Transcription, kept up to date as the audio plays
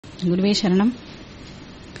குருவே சரணம்.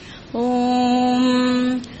 ஓம்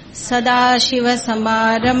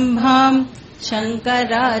சதாசிவசமாரம்பாம்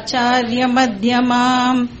சங்கராச்சார்ய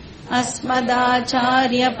மத்யமாம்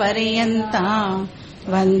அஸ்மதாச்சார்ய பர்யந்தாம்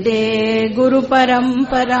வந்தே குரு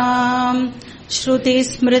பரம்பராம். ஸ்ருதி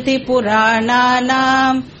ஸ்மிருதி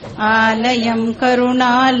புராணானாம் ஆலயம்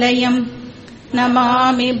கருணாலயம்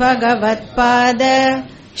நமாமி பகவத்பாத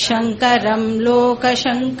சங்கரம்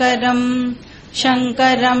லோகசங்கரம்.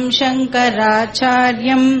 சங்கரம்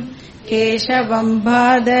சங்கராச்சார்யம் கேசவம்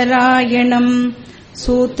பாதராயணம்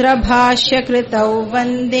சூத்ரபாஷ்யகிருதௌ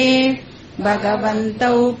வந்தே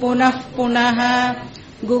பகவந்தௌ புனः புனः.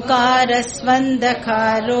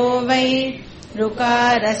 குகாரஸ்வந்தகாரோ வை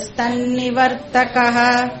ருகாரஸ்தன்னிவர்த்தகः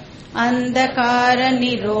அந்தகார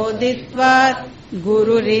நிரோதித்வாத்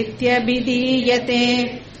குருரித்யபிதீயதே.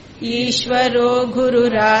 ஈஸ்வரோ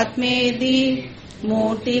குருராத்மேதி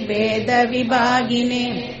மூர்த்திபேத விபாகினே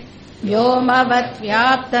व्योमवत्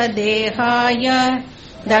व्याप्त देहाय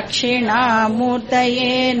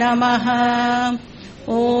दक्षिणामूर्तये नमः.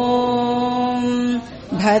 ॐ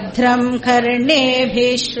भद्रं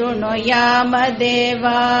कर्णेभिः शृणुयाम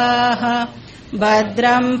देवाः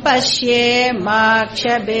भद्रं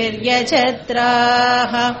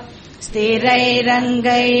पश्येमाक्षभिर्यजत्राः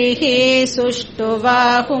स्थिरैरङ्गैः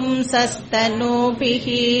सुष्ठुवाहुंसस्तनूभिः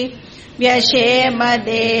व्यशेम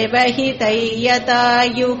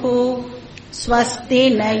देवहितैयतायुः. स्वस्ति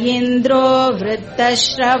न इन्द्रो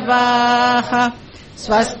वृद्धश्रवाः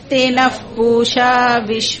स्वस्ति नः पूषा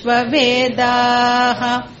विश्ववेदाः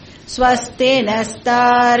स्वस्ति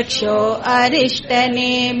नस्तार्क्ष्यो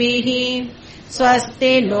अरिष्टनेमिः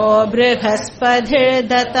स्वस्ति नो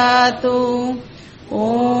बृहस्पतिर्दधातु.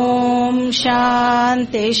 ॐ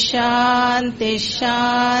शान्ति शान्ति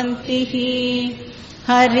शान्तिः.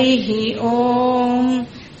 हरिः ॐ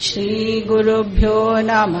श्री गुरुभ्यो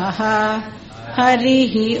नमः.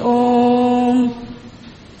 हरिः ॐ.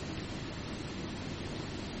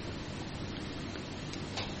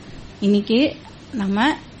 இன்னைக்கு நம்ம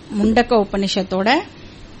முண்டக்க உபனிஷத்தோட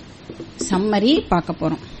சம்மரி பார்க்க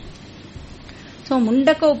போறோம். சோ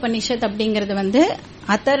முண்டக்க உபனிஷத் அப்படிங்கிறது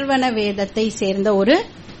அதர்வண வேதத்தை சேர்ந்த ஒரு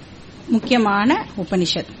முக்கியமான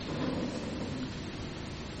உபனிஷத்.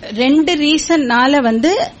 ரெண்டு ரீசன்னால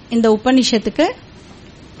இந்த உபனிஷத்துக்கு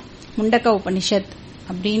முண்டக்க உபனிஷத்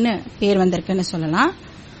அப்படின்னு பேர் வந்திருக்குன்னு சொல்லலாம்.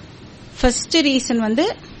 ஃபர்ஸ்ட் ரீசன்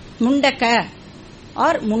முண்டக்க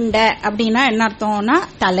ஆர் முண்ட அப்படின்னா என்ன அர்த்தம்னா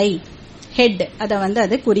தலை, ஹெட், அத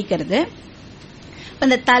அது குறிக்கிறது.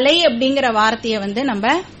 அந்த தலை அப்படிங்கிற வார்த்தையை நம்ம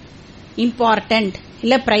இம்பார்ட்டன்ட்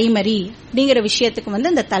இல்ல பிரைமரி அப்படிங்கிற விஷயத்துக்கு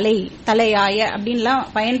அந்த தலையாய அப்படின்லாம்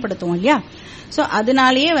பயன்படுத்துவோம் இல்லையா. சோ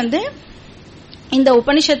அதனாலேயே இந்த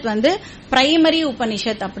உபனிஷத் பிரைமரி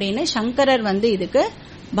உபனிஷத் அப்படின்னு சங்கரர் இதுக்கு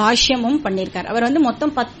பாஷ்யமும் பண்ணிருக்கார். அவர்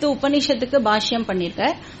மொத்தம் 10 உபனிஷத்துக்கு பாஷ்யம்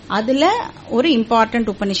பண்ணிருக்கார். அதுல ஒரு இம்பார்ட்டன்ட்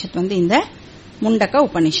உபனிஷத் இந்த முண்டக்க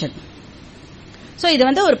உபனிஷத். சோ இது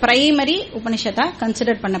ஒரு பிரைமரி உபனிஷத்தா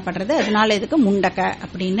கன்சிடர் பண்ணப்படுறது. அதனால இதுக்கு முண்டக்க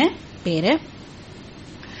அப்படின்னு பேரு.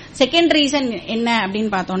 செகண்ட் ரீசன் என்ன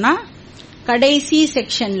அப்படின்னு பார்த்தோம்னா, கடைசி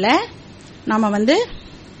செக்ஷன்ல நாம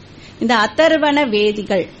இந்த அதர்வண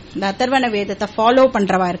வேதிகள், இந்த அதர்வண வேதத்தை ஃபாலோ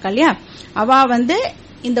பண்றவா இருக்கா இல்லையா, அவ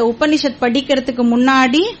இந்த உபனிஷத் படிக்கிறதுக்கு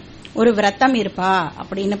முன்னாடி ஒரு விரதம் இருப்பா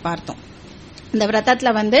அப்படின்னு பார்த்தோம். இந்த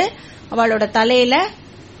விரதத்துல அவளோட தலையில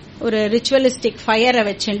ஒரு ரிச்சுவலிஸ்டிக் ஃபயரை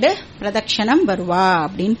வச்சுட்டு பிரதட்சணம் வருவா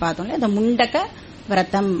அப்படின்னு பார்த்தோம். இந்த முண்டக்க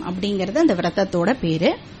விரதம் அப்படிங்கறது அந்த விரதத்தோட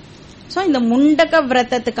பேரு. சோ இந்த முண்டக்க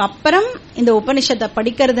விரதத்துக்கு அப்புறம் இந்த உபனிஷத்தை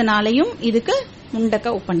படிக்கிறதுனாலையும் இதுக்கு முண்டக்க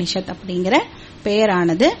உபனிஷத் அப்படிங்கிற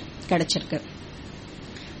பெயரானது கிடைச்சிருக்கு.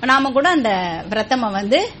 நாம கூட அந்த விரதம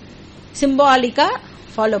சிம்பாலிக்கா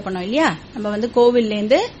ஃபாலோ பண்ணோம் இல்லையா. நம்ம கோவில்ல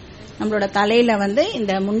இருந்து நம்மளோட தலையில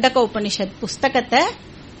இந்த முண்டக்க உபனிஷத் புஸ்தகத்தை,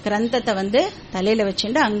 கிரந்தத்தை தலையில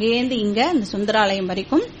வச்சுட்டு அங்கேருந்து இங்க இந்த சுந்தராலயம்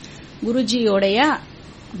வரைக்கும் குருஜியோடைய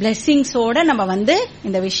பிளெஸிங்ஸோட நம்ம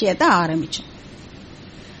இந்த விஷயத்தை ஆரம்பிச்சோம்.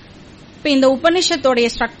 இப்ப இந்த உபனிஷத்தோடைய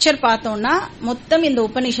ஸ்ட்ரக்சர் பார்த்தோம்னா, மொத்தம் இந்த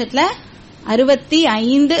உபனிஷத்துல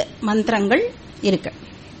 65 மந்திரங்கள் இருக்கு.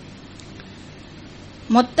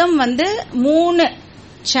 மொத்தம் 3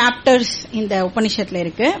 சாப்டர்ஸ் இந்த உபனிஷத்துல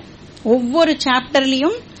இருக்கு. ஒவ்வொரு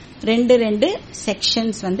சாப்டர்லயும் 2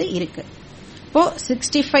 செக்ஷன்ஸ் இருக்கு. இப்போ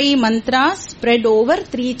 65 mantras spread over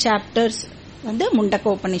 3 chapters முண்டக்க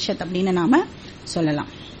Upanishad அப்படின்னு நாம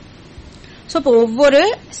சொல்லலாம். சோ இப்போ ஒவ்வொரு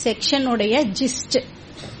செக்ஷனுடைய ஜிஸ்ட்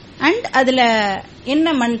அண்ட் அதுல என்ன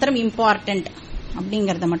மந்திரம் இம்பார்ட்டன்ட்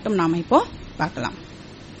அப்படிங்கறத மட்டும் நாம இப்போ பார்க்கலாம்.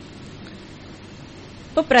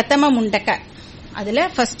 இப்போ பிரதம முண்டக்க, அதுல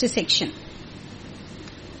ஃபர்ஸ்ட் செக்ஷன்.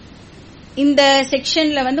 இந்த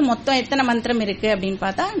செக்ஷன்ல மொத்தம் எத்தனை மந்திரம் இருக்கு அப்படின்னு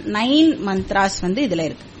பார்த்தா 9 மந்த்ராஸ் இதுல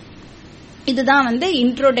இருக்கு. இதுதான் வந்து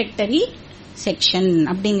இன்ட்ரோடக்டரி செக்ஷன்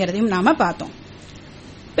அப்படிங்கறதையும் நாம பார்த்தோம்.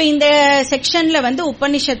 இப்ப இந்த செக்ஷன்ல வந்து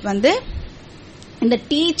உபனிஷத் வந்து இந்த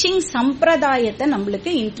டீச்சிங் சம்பிரதாயத்தை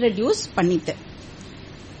நம்மளுக்கு இன்ட்ரோடியூஸ் பண்ணித்து.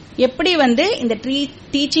 எப்படி வந்து இந்த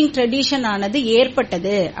டீச்சிங் ட்ரெடிஷன் ஆனது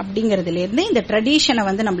ஏற்பட்டது அப்படிங்கறதுல இருந்து இந்த ட்ரெடிஷனை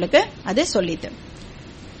வந்து நம்மளுக்கு அது சொல்லித்து.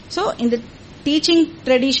 சோ இந்த டீச்சிங்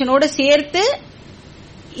ட்ரெடிஷனோட சேர்த்து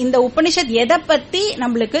இந்த உபனிஷத் எதை பத்தி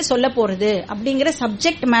நம்மளுக்கு சொல்ல போறது அப்படிங்கிற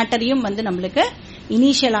சப்ஜெக்ட் மேட்டரையும் வந்து நம்மளுக்கு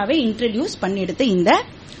இனிஷியலாவே இன்ட்ரோடியூஸ் பண்ணிடுது இந்த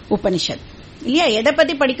உபனிஷத் இல்லையா. எதை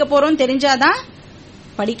பத்தி படிக்க போறோம் தெரிஞ்சாதான்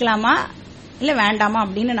படிக்கலாமா இல்ல வேண்டாமா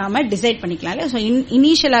அப்படின்னு நாம டிசைட் பண்ணிக்கலாம். சோ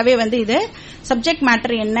இனிஷியலாவே வந்து இது சப்ஜெக்ட்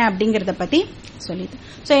மேட்டர் என்ன அப்படிங்கறத பத்தி சொல்லிது.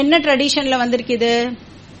 சோ என்ன ட்ரெடிஷன்ல வந்திருக்கு இது?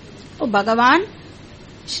 பகவான்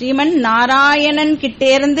ஸ்ரீமன் நாராயணன் கிட்டே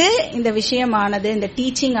இருந்து இந்த விஷயமானது இந்த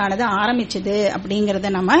டீச்சிங் ஆனது ஆரம்பிச்சது அப்படிங்கறத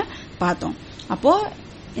நம்ம பார்த்தோம். அப்போ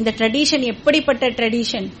இந்த ட்ரெடிஷன் எப்படிப்பட்ட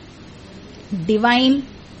ட்ரெடிஷன்? Divine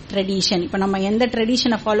tradition. இப்ப நம்ம எந்த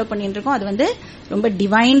ட்ரெடிஷனை ஃபாலோ பண்ணிட்டு இருக்கோம் அது வந்து ரொம்ப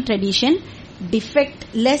டிவைன் ட்ரெடிஷன்,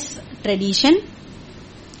 டிஃபெக்ட்லெஸ் ட்ரெடிஷன்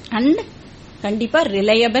அண்ட் கண்டிப்பா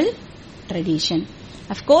reliable tradition.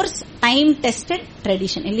 Of course time tested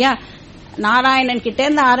tradition இல்லையா. நாராயணன் கிட்ட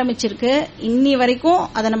இருந்து ஆரம்பிச்சிருக்கு, இன்னி வரைக்கும்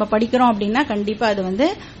அதை நம்ம படிக்கிறோம் அப்படின்னா கண்டிப்பா அது வந்து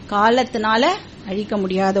காலத்தினால அழிக்க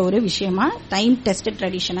முடியாத ஒரு விஷயமா டைம் டெஸ்டட்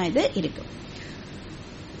ட்ரெடிஷனா இது இருக்கு.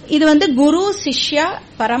 இது வந்து குரு சிஷ்யா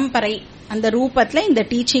பரம்பரை அந்த ரூபத்துல இந்த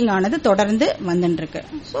டீச்சிங் ஆனது தொடர்ந்து வந்துட்டு இருக்கு.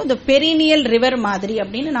 சோ இந்த பெரினியல் ரிவர் மாதிரி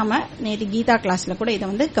அப்படின்னு நாம நேற்று கீதா கிளாஸ்ல கூட இதை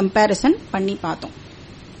வந்து கம்பேரிசன் பண்ணி பார்த்தோம்.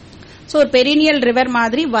 சோ ஒரு பெரினியல் ரிவர்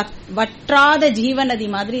மாதிரி வற்றாத ஜீவநதி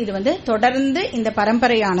மாதிரி இது வந்து தொடர்ந்து இந்த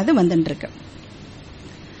பரம்பரையானது வந்துட்டு இருக்கு.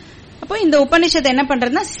 அப்போ இந்த உபனிஷத்தை என்ன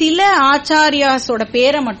பண்றதுன்னா சில ஆச்சாரியாஸோட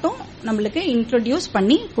பேரை மட்டும் நம்மளுக்கு இன்ட்ரோடியூஸ்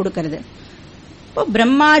பண்ணி கொடுக்கறது. இப்போ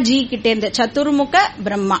பிரம்மாஜி கிட்டே இருந்து சதுர்முக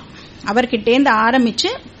பிரம்மா அவர்கிட்டே இருந்து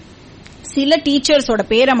ஆரம்பிச்சு சில டீச்சர்ஸோட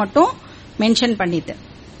பேரை மட்டும் மென்ஷன் பண்ணிது.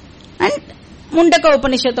 அண்ட் முண்டக்க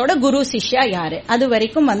உபனிஷத்தோட குரு சிஷ்யா யாரு அது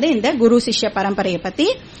வரைக்கும் வந்து இந்த குரு சிஷ்ய பரம்பரையை பத்தி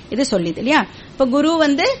இது சொல்லிது இல்லையா. இப்ப குரு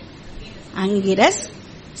வந்து அங்கிரஸ்,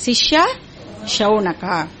 சிஷ்யா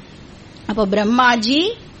ஷௌனகா. அப்போ பிரம்மாஜி,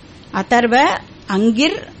 அதர்வ,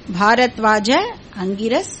 அங்கிர், பாரத்வாஜ,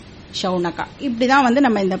 அங்கிரஸ், ஷௌனகா இப்படிதான் வந்து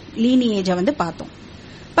நம்ம இந்த லீனியேஜ வந்து பார்த்தோம்.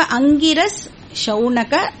 இப்ப அங்கிரஸ்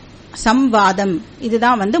ஷௌனக சம்வாதம்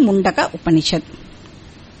இதுதான் வந்து முண்டக உபனிஷத்.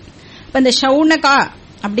 இப்ப இந்த ஷௌனகா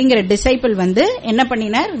அப்படிங்கிற டிசைபிள் வந்து என்ன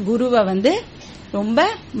பண்ணினார்? குருவை வந்து ரொம்ப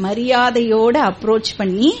மரியாதையோட அப்ரோச்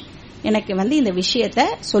பண்ணி எனக்கு வந்து இந்த விஷயத்த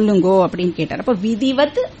சொல்லுங்கோ அப்படின்னு கேட்டார். அப்ப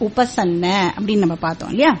விதிவத் உபசன்ன அப்படின்னு நம்ம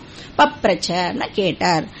பார்த்தோம் இல்லையா. பப்ரச்ச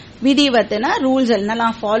கேட்டார். விதிவத்னா ரூல்ஸ்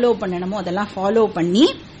என்னெல்லாம் ஃபாலோ பண்ணணுமோ அதெல்லாம் ஃபாலோ பண்ணி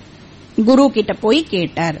குரு கிட்ட போய்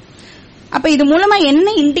கேட்டார். அப்ப இது மூலமா என்ன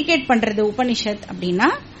இண்டிகேட் பண்றது உபனிஷத் அப்படின்னா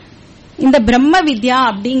இந்த பிரம்ம வித்யா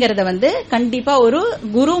அப்படிங்கறத வந்து கண்டிப்பா ஒரு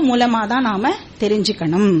குரு மூலமா தான் நாம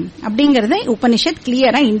தெரிஞ்சுக்கணும் அப்படிங்கறத உபனிஷத்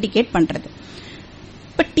கிளியரா இண்டிகேட் பண்றது.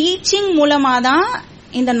 இப்ப டீச்சிங் மூலமா தான்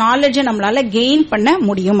இந்த நாலேஜ நம்மளால கெயின் பண்ண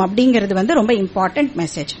முடியும் அப்படிங்கறது வந்து ரொம்ப இம்பார்ட்டன்ட்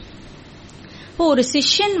மெசேஜ். இப்போ ஒரு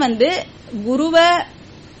சிஷ்யன் வந்து குருவை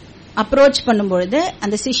அப்ரோச் பண்ணும்பொழுது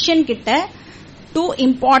அந்த சிஷ்யன் கிட்ட 2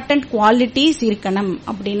 இம்பார்ட்டன்ட் குவாலிட்டிஸ் இருக்கணும்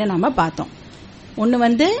அப்படின்னு நாம பார்த்தோம். ஒன்னு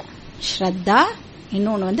வந்து ஸ்ரத்தா,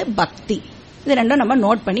 இன்னொன்னு வந்து பக்தி. இது ரெண்டும் நம்ம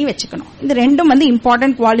நோட் பண்ணி வச்சுக்கணும். இது ரெண்டும் வந்து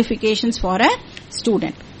important qualifications for a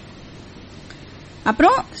student.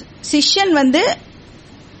 அப்புறம் சிஷ்யன் வந்து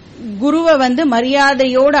குருவை வந்து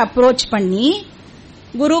மரியாதையோடு அப்ரோச் பண்ணி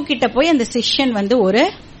குரு கிட்ட போய் அந்த சிஷ்யன் வந்து ஒரு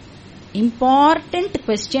இம்பார்ட்டன்ட்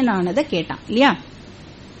குவெஸ்டியன் ஆனதை கேட்டான் இல்லையா.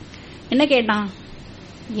 என்ன கேட்டான்?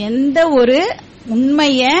 எந்த ஒரு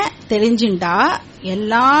உண்மைய தெரிஞ்சுண்டா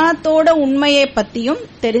எல்லாத்தோட உண்மையை பத்தியும்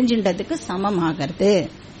தெரிஞ்சின்றதுக்கு சமமாகிறது.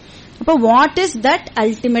 அப்போ what is that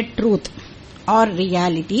ultimate truth or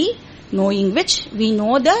reality knowing which we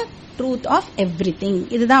know the truth of everything.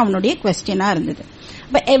 இதுதான் அவனுடைய குவெஸ்டியனா இருந்தது.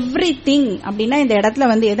 அப்ப எவ்ரிதிங் அப்படின்னா இந்த இடத்துல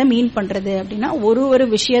வந்து எதை மீன் பண்றது அப்படின்னா ஒரு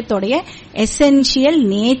விஷயத்தோடைய எசென்சியல்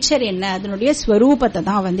நேச்சர் என்ன அதனுடைய ஸ்வரூபத்தை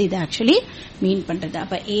தான் வந்து இது ஆக்சுவலி மீன் பண்றது.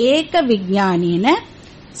 அப்ப ஏக விஞ்ஞானின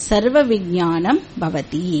சர்வ விஞ்ஞானம்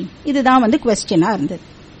பவதி. இதுதான் வந்து குவெஸ்டியனா இருந்தது.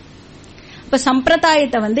 இப்ப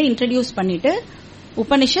சம்பிரதாயத்தை வந்து இன்ட்ரோடியூஸ் பண்ணிட்டு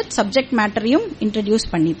உபனிஷத் சப்ஜெக்ட் மேட்டரையும் இன்ட்ரோடியூஸ்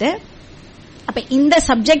பண்ணிட்டு அப்ப இந்த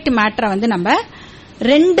சப்ஜெக்ட் மேட்டரை வந்து நம்ம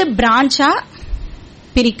 2 பிரான்ச்சா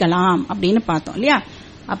பிரிக்கலாம் அப்படின்னு பார்த்தோம் இல்லையா.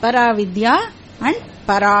 அபராவித்யா அண்ட்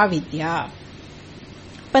பராவித்யா.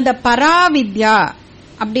 இப்ப இந்த பராவித்யா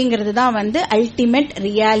அப்படிங்கிறது தான் வந்து அல்டிமேட்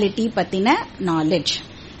ரியாலிட்டி பத்தின நாலேஜ்.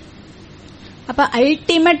 அப்ப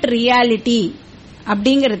அல்டிமேட் ரியாலிட்டி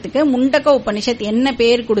அப்படிங்கிறதுக்கு முண்டக்க உபனிஷத் என்ன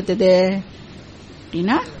பேர் கொடுத்தது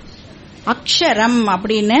அப்படின்னா அக்ஷரம்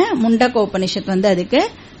அப்படின்னு முண்டக்க உபனிஷத் வந்து அதுக்கு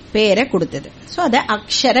பேரை கொடுத்தது. சோ அத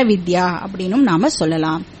அக்ஷர வித்யா அப்படின்னு நாம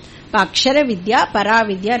சொல்லலாம். இப்ப அக்ஷர வித்யா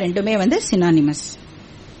பராவித்யா ரெண்டுமே வந்து சினானிமஸ்.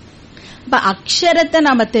 இப்ப அக்ஷரத்தை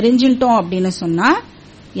நாம தெரிஞ்சுட்டோம் அப்படின்னு சொன்னா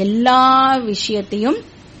எல்லா விஷயத்தையும்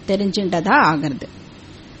தெரிஞ்சுட்டதா ஆகிறது.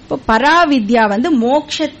 இப்போ பராவித்யா வந்து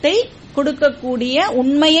மோட்சத்தை கொடுக்கக்கூடிய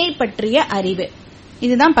உண்மையை பற்றிய அறிவு.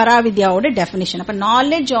 இதுதான் பராவித்யாவோட டெபினிஷன். அப்ப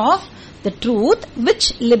knowledge of the truth which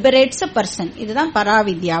liberates a person, இதுதான்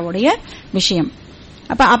பராவித்யாவுடைய விஷயம்.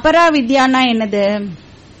 அப்ப அபராவித்யானா என்னது?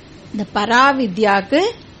 இந்த பராவித்யாக்கு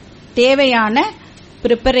தேவையான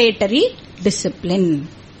பிரிப்பரேட்டரி டிசிப்ளின்.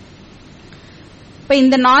 இப்ப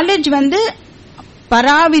இந்த நாலேஜ் வந்து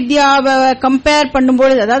பராவித்யாவை கம்பேர்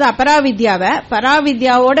பண்ணும்பொழுது, அதாவது அபராவித்யாவை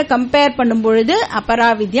பராவித்யாவோட கம்பேர் பண்ணும்பொழுது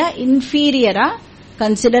அபராவித்யா இன்ஃபீரியரா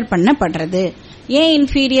கன்சிடர் பண்ணப்படுறது. ஏன்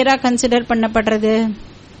இன்ஃபீரியரா கன்சிடர் பண்ணப்படுறது?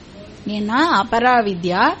 ஏன்னா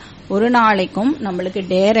அபராவித்யா ஒரு நாளைக்கும் நம்மளுக்கு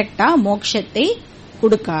டைரக்டா மோட்சத்தை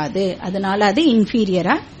கொடுக்காது. அதனால அது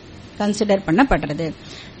இன்ஃபீரியரா கன்சிடர் பண்ணப்படுறது.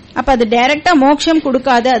 அப்ப அது டைரக்டா மோட்சம்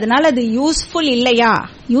கொடுக்காது, அதனால அது யூஸ்ஃபுல் இல்லையா,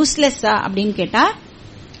 யூஸ்லெஸ்ஸா அப்படின்னு கேட்டா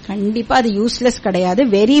கண்டிப்பா அது யூஸ்லெஸ் கிடையாது,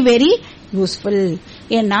 வெரி வெரி யூஸ்ஃபுல்.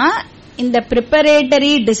 ஏன்னா இந்த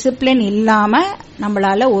பிரிப்பரேட்டரி டிசிப்ளின் இல்லாம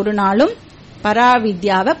நம்மளால ஒரு நாளும்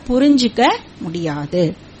பராவித்யாவை புரிஞ்சுக்க முடியாது.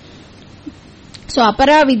 சோ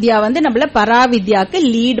அபராவித்யா வந்து நம்மள பராவித்யாக்கு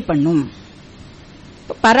லீட் பண்ணும்.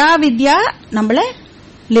 பராவித்யா நம்மள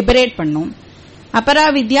லிபரேட் பண்ணும்,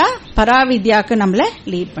 அபராவித்யா பராவித்யாக்கு நம்மள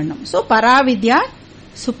லீட் பண்ணும். So பராவித்யா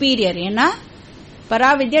superior. ஏன்னா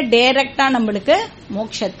பராவித்யா டைரக்டா நம்மளுக்கு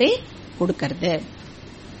மோட்சத்தை கொடுக்கிறது.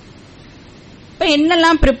 இப்ப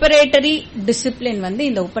என்னெல்லாம் பிரிப்பரேட்டரி டிசிப்ளின் வந்து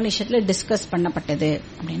இந்த உபநிஷத்துல டிஸ்கஸ் பண்ணப்பட்டது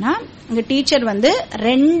அப்படின்னா, இங்க டீச்சர் வந்து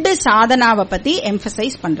 2 சாதனாவை பத்தி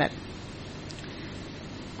எம்பசைஸ் பண்றார்.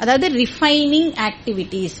 அதாவது ரிஃபைனிங்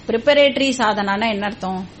ஆக்டிவிட்டிஸ். பிரிப்பரேட்டரி சாதனானா என்ன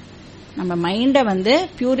அர்த்தம்? நம்ம மைண்ட வந்து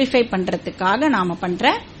பியூரிஃபை பண்றதுக்காக நாம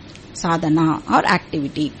பண்ற சாதனா ஆர்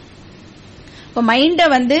ஆக்டிவிட்டி. இப்ப மைண்ட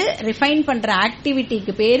வந்து ரிஃபைன் பண்ற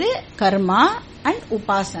ஆக்டிவிட்டிக்கு பேரு கர்மா அண்ட்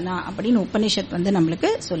உபாசனா அப்படின்னு உபனிஷத் வந்து நம்மளுக்கு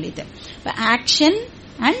சொல்லிது. இப்ப ஆக்ஷன்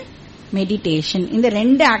அண்ட் மெடிடேஷன் இந்த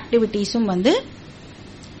 2 ஆக்டிவிட்டிஸும் வந்து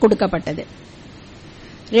கொடுக்கப்பட்டது.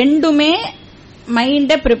 ரெண்டுமே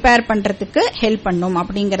மைண்ட ப்ரிப்பேர் பண்றதுக்கு ஹெல்ப் பண்ணும்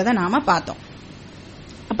அப்படிங்கறத நாம பார்த்தோம்.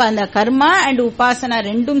 அப்ப அந்த கர்மா அண்ட் உபாசனா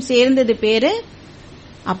ரெண்டும் சேர்ந்தது பேரு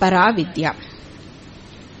அபராவித்யா.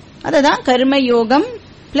 அதுதான் கர்ம யோகம்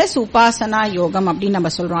பிளஸ் உபாசனா யோகம் அப்படின்னு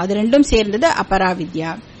நம்ம சொல்றோம். அது ரெண்டும் சேர்ந்தது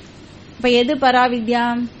அபராவித்யா. இப்ப எது பராவித்யா?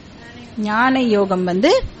 ஞான யோகம் வந்து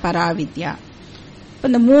பராவித்யா. இப்ப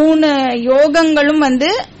இந்த 3 யோகங்களும் வந்து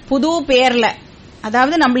புது பேர்ல,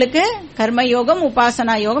 அதாவது நம்மளுக்கு கர்ம யோகம்,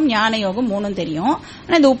 உபாசனா யோகம், ஞான யோகம் 3 தெரியும்.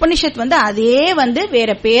 ஆனா இந்த உபனிஷத் வந்து அதே வந்து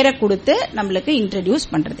வேற பேரை கொடுத்து நம்மளுக்கு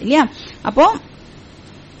இன்ட்ரோடியூஸ் பண்றது இல்லையா? அப்போ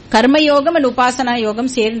கர்மயோகம் அண்ட் உபாசனா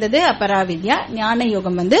யோகம் சேர்ந்தது அபராவித்யா, ஞான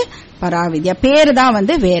யோகம் வந்து பராவித்யா. பேரு தான்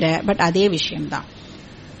வந்து வேற, பட் அதே விஷயம்தான்.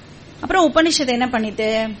 அப்புறம் உபனிஷத் என்ன பண்ணிட்டு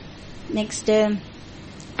நெக்ஸ்ட்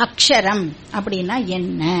அக்ஷரம் அப்படின்னா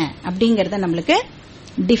என்ன அப்படிங்கறத நம்மளுக்கு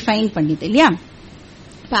டிஃபைன் பண்ணிது இல்லையா?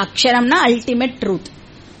 இப்ப அக்ஷரம்னா அல்டிமேட் ட்ரூத்.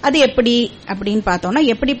 அது எப்படி அப்படின்னு பார்த்தோம்னா,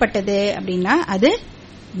 எப்படிப்பட்டது அப்படின்னா அது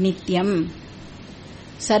நித்தியம்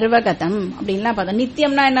சர்வகதம் அப்படின்லாம் பார்த்தோம்.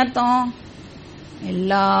 நித்தியம்னா என்ன அர்த்தம்?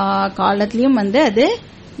 எல்லா காலத்திலயும் வந்து அது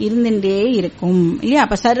இருந்துட்டே இருக்கும் இல்லையா?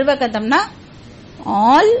 அப்ப சர்வகதம்னா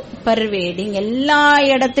ஆல் பர்வேடிங், எல்லா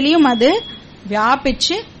இடத்துலயும் அது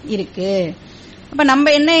வியாபிச்சு இருக்கு. அப்ப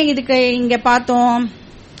நம்ம என்ன இதுக்கு இங்க பார்த்தோம்?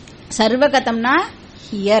 சர்வகதம்னா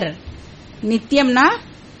ஹியர், நித்தியம்னா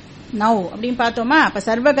நவ் அப்படின்னு பார்த்தோமா? அப்ப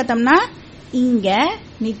சர்வகதம்னா இங்க,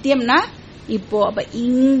 நித்தியம்னா இப்போ. அப்ப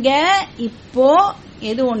இங்க இப்போ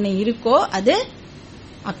எது ஒண்ணு இருக்கோ அது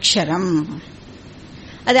அக்ஷரம்.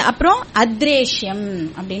 அது அப்புறம் அத்ரேஷ்யம்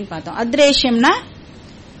அப்படின்னு பார்த்தோம். அத்ரேஷ்யம்னா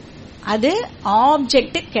அது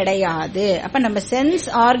ஆப்ஜெக்ட் கிடையாது. அப்ப நம்ம சென்ஸ்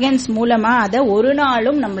ஆர்கன்ஸ் மூலமா அதை ஒரு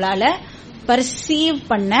நாளும் நம்மளால பர்சீவ்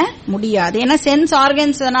பண்ண முடியாது. ஏன்னா சென்ஸ்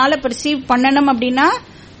ஆர்கன்ஸ்னால பர்சீவ் பண்ணணும் அப்படின்னா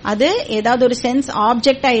அது ஏதாவது ஒரு சென்ஸ்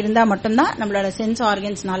ஆப்ஜெக்டா இருந்தா மட்டும்தான் நம்மளோட சென்ஸ்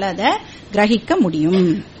ஆர்கன்ஸ்னால அதை கிரகிக்க முடியும்.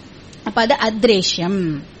 அப்ப அது அத்ரேஷ்யம்.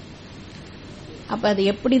 அப்ப அது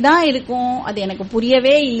எப்படிதான் இருக்கும், அது எனக்கு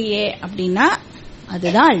புரியவே இல்லையே அப்படின்னா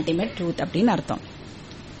அதுதான் அல்டிமேட் ட்ரூத் அப்படின்னு அர்த்தம்.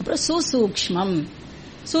 அப்புறம் சுசூக்ஷ்மம்.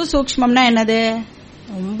 சுசூக்ஷ்மம்னா என்னது?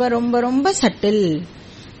 ரொம்ப ரொம்ப ரொம்ப சட்டில்.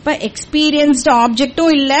 இப்ப எக்ஸ்பீரியன்ஸ்ட்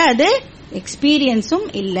ஆப்ஜெக்டும் இல்ல, அது எக்ஸ்பீரியன்ஸும்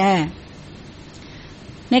இல்ல.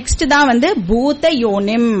 நெக்ஸ்ட் தான் வந்து பூத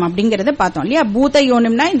யோனிம் அப்படிங்கறத பார்த்தோம் இல்லையா? பூத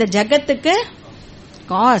யோனிம்னா இந்த ஜகத்துக்கு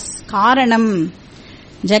காஸ், காரணம்.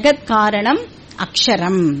 ஜகத் காரணம்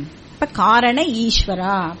அக்ஷரம். இப்ப காரண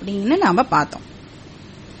ஈஸ்வரா அப்படின்னு நாம பார்த்தோம்.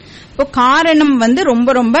 இப்போ காரணம் வந்து ரொம்ப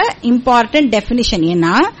ரொம்ப இம்பார்ட்டன்ட் டெபினிஷன்.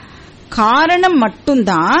 ஏன்னா காரணம்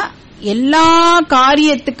மட்டும்தான் எல்லா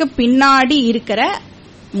காரியத்துக்கு பின்னாடி இருக்கிற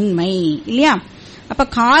உண்மை இல்லையா? அப்ப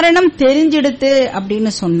காரணம் தெரிஞ்சிடுத்து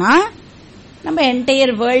அப்படின்னு சொன்னா நம்ம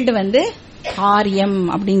என்டையர் வேர்ல்டு காரியம்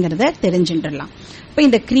அப்படிங்கறத தெரிஞ்சுடலாம். இப்ப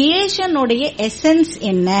இந்த கிரியேஷனுடைய எசன்ஸ்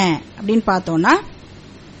என்ன அப்படின்னு பார்த்தோம்னா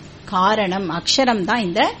காரணம் அக்ஷரம் தான்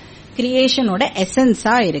இந்த கிரியேஷனோட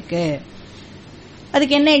எசன்ஸா இருக்கு.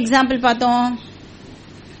 அதுக்கு என்ன எக்ஸாம்பிள் பார்த்தோம்?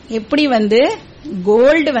 எப்படி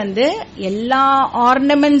கோல்டு எல்லா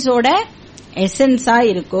ஆர்னமெண்ட்ஸோட எசன்ஸா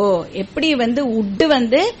இருக்கோ, எப்படி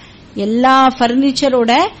வுட் எல்லா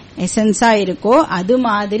பர்னிச்சரோட எசன்ஸா இருக்கோ, அது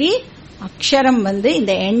மாதிரி அக்ஷரம்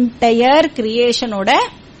இந்த என்டையர் கிரியேஷனோட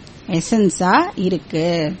எசன்ஸா இருக்கு.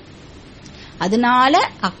 அதனால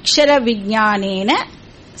அக்ஷர விஞ்ஞானேன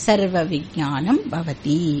சர்வ விஞ்ஞானம்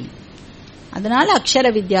பவதி. அதனால அக்ஷர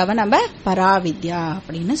வித்யாவை நம்ம பராவித்யா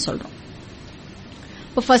அப்படின்னு சொல்றோம்.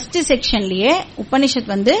 இப்போ ஃபர்ஸ்ட் செக்ஷன்லயே உபனிஷத்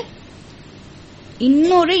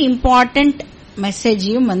இன்னொரு இம்பார்ட்டன்ட்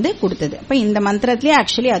மெசேஜையும் கொடுத்தது. இப்ப இந்த மந்திரத்திலேயே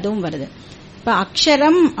ஆக்சுவலி அதுவும் வருது. இப்ப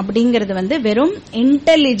அக்ஷரம் அப்படிங்கறது வெறும்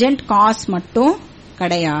இன்டெலிஜென்ட் காஸ் மட்டும்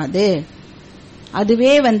கிடையாது,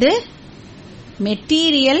 அதுவே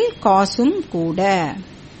மெட்டீரியல் காசும் கூட.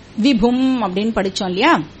 விபும் அப்படின்னு படிச்சோம்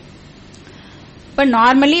இல்லையா? இப்ப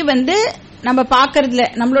நார்மலி நம்ம பாக்குறதுல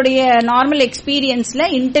நம்மளுடைய நார்மல் எக்ஸ்பீரியன்ஸ்ல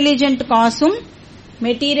இன்டெலிஜென்ட் காசும்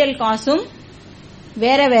மெட்டீரியல் காசும்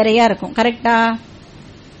வேற வேறையா இருக்கும். கரெக்டா?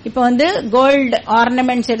 இப்ப கோல்டு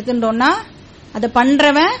ஆர்னமெண்ட்ஸ் எடுத்துட்டோம்னா அதை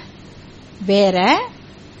பண்றவன் வேற,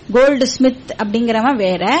 கோல்டு ஸ்மித் அப்படிங்கிறவன்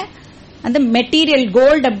வேற, அந்த மெட்டீரியல்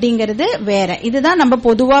கோல்டு அப்படிங்கிறது வேற. இதுதான் நம்ம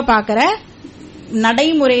பொதுவா பாக்குற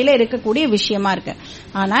நடைமுறையில இருக்கக்கூடிய விஷயமா இருக்கு.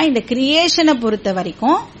 ஆனா இந்த கிரியேஷனை பொறுத்த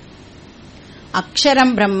வரைக்கும்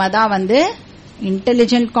அக்ஷரம் பிரம்ம தான்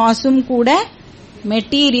இன்டெலிஜென்ட் காசும் கூட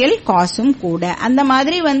மெட்டீரியல் காசும் கூட. அந்த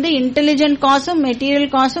மாதிரி இன்டெலிஜென்ட் காசும்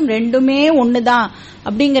மெட்டீரியல் காசும் ரெண்டுமே ஒண்ணுதான்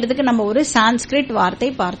அப்படிங்கறதுக்கு நம்ம ஒரு சான்ஸ்கிரிட் வார்த்தை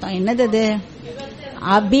பார்த்தோம். என்னது அது?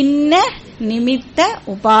 அபின்ன நிமித்த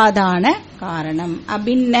உபாதான காரணம்.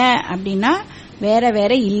 அபின்ன அப்படின்னா வேற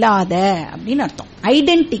வேற இல்லாத அப்படின்னு அர்த்தம்.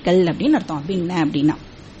 ஐடென்டிக்கல் அப்படின்னு அர்த்தம் அபின்ன அப்படின்னா.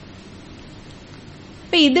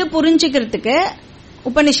 இப்ப இது புரிஞ்சுக்கிறதுக்கு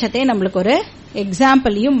உபனிஷத்தை நம்மளுக்கு ஒரு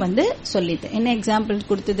எக்ஸாம்பிளையும் சொல்லிது. என்ன எக்ஸாம்பிள்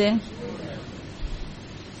கொடுத்தது?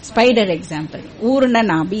 ஸ்பைடர் எக்ஸாம்பிள், ஊர்ண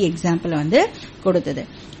நாபி எக்ஸாம்பிள் கொடுத்தது.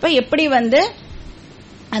 இப்ப எப்படி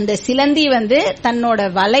அந்த சிலந்தி தன்னோட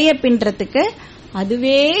வலைய பின்றதுக்கு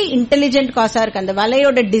அதுவே இன்டெலிஜென்ட் காசா இருக்கு. அந்த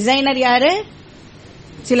வலையோட டிசைனர் யாரு?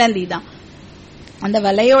 சிலந்தி தான். அந்த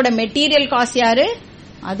வலையோட மெட்டீரியல் காசு யாரு?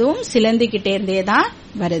 அதுவும் சிலந்தி கிட்டே இருந்தே தான்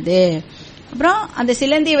வருது. அப்புறம் அந்த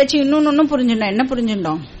சிலந்தியை வச்சு இன்னொன்னு புரிஞ்சுட்டோம். என்ன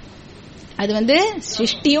புரிஞ்சுட்டோம்? அது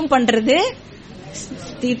சிருஷ்டியும் பண்றது,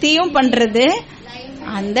 ஸ்திதியும் பண்றது,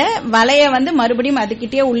 அந்த வலைய மறுபடியும்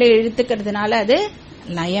அதுகிட்டயே உள்ள இழுத்துக்கிறதுனால அது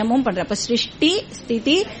லயமும் பண்ற. அப்ப சிருஷ்டி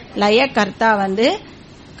ஸ்திதி லய கர்த்தா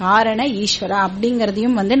காரண ஈஸ்வரா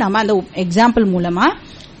அப்படிங்கறதையும் நம்ம அந்த எக்ஸாம்பிள் மூலமா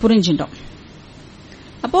புரிஞ்சுட்டோம்.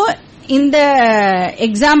 அப்போ இந்த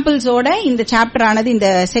எக்ஸாம்பிள்ஸோட இந்த சாப்டர் ஆனது, இந்த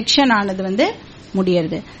செக்ஷன் ஆனது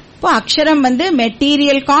முடியறது. இப்போ அக்ஷரம்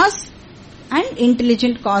material cause and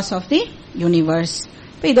intelligent cos of the universe.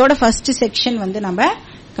 இப்போ இதோட ஃபர்ஸ்ட் செக்ஷன் நம்ம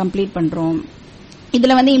கம்ப்ளீட் பண்றோம்.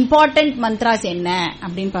 இதுல இம்பார்ட்டன்ட் மந்த்ராஸ் என்ன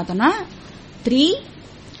அப்படின்னு பார்த்தோம்னா 3,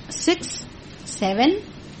 6, 7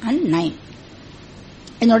 and 9.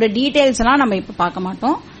 இதனோட டீடைல்ஸ் எல்லாம் நம்ம இப்ப பார்க்க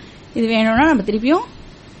மாட்டோம். இது வேணும்னா நம்ம திருப்பியும்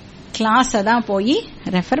கிளாஸ் தான் போய்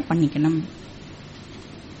ரெஃபர் பண்ணிக்கணும்.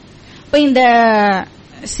 இப்ப இந்த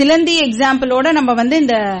சிலந்தி எக்ஸாம்பிளோட நம்ம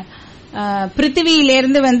இந்த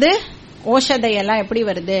பிருத்திவியிலிருந்து ஓஷதையெல்லாம் எப்படி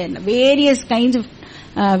வருது, வேரியஸ் கைண்ட்ஸ் ஆஃப்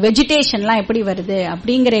வெஜிடேஷன்லாம் எப்படி வருது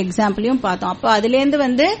அப்படிங்கிற எக்ஸாம்பிளையும் பார்த்தோம். அப்போ அதுல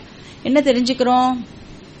இருந்து என்ன தெரிஞ்சுக்கிறோம்?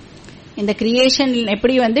 இந்த கிரியேஷன்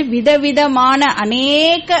எப்படி விதவிதமான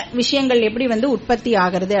அநேக விஷயங்கள் எப்படி உற்பத்தி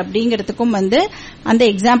ஆகிறது அப்படிங்கறதுக்கும் அந்த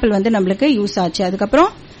எக்ஸாம்பிள் நம்மளுக்கு யூஸ் ஆச்சு.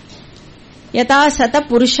 அதுக்கப்புறம் யதா சத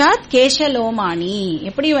புருஷாத் கேசலோமானி,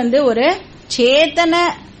 எப்படி ஒரு சேத்தன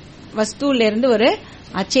வஸ்துல இருந்து ஒரு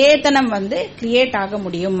அச்சேதனம் கிரியேட் ஆக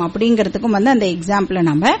முடியும் அப்படிங்கறதுக்கும் அந்த எக்ஸாம்பிளை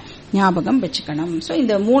நம்ம ஞாபகம் வச்சுக்கணும். சோ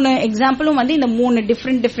இந்த 3 எக்ஸாம்பிளும் இந்த 3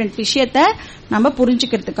 டிஃபரெண்ட் விஷயத்த நம்ம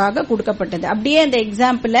புரிஞ்சுக்கிறதுக்காக கொடுக்கப்பட்டது. அப்படியே அந்த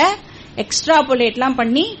எக்ஸாம்பிளை எக்ஸ்ட்ராபோலேட்லாம்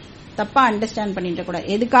பண்ணி தப்பா அண்டர்ஸ்டாண்ட் பண்ணிட்டு கூடாது.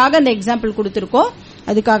 எதுக்காக அந்த எக்ஸாம்பிள் கொடுத்திருக்கோ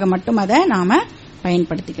அதுக்காக மட்டும் அதை நாம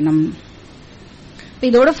பயன்படுத்திக்கணும்.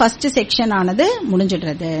 இதோட ஃபர்ஸ்ட் செக்ஷன் ஆனது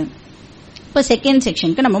முடிஞ்சிடுறது. இப்ப செகண்ட்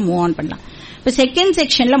செக்ஷனுக்கு நம்ம மூவ் ஆன் பண்ணலாம். இப்ப செகண்ட்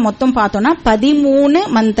செக்ஷன்ல மொத்தம் பார்த்தோம்னா 13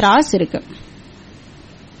 மந்த்ராஸ் இருக்கு.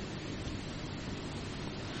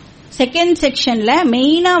 செகண்ட் செக்ஷன்ல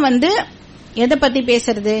மெயினா எதை பத்தி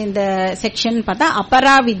பேசுறது இந்த செக்ஷன் பார்த்தா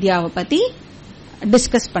அபராவித்யாவை பத்தி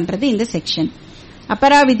டிஸ்கஸ் பண்றது இந்த செக்ஷன்.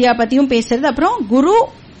 அபராவித்யா பத்தியும் பேசுறது. அப்புறம் குரு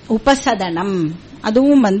உபசதனம்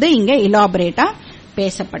அதுவும் வந்து இங்க இலாபரேட்டா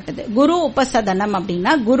பேசப்பட்டது. குரு உபசதனம்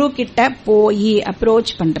அப்படின்னா குரு கிட்ட போய்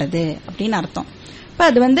அப்ரோச் பண்றது அப்படின்னு அர்த்தம். இப்ப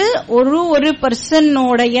அது வந்து ஒரு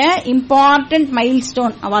பர்சனோடைய இம்பார்ட்டன்ட்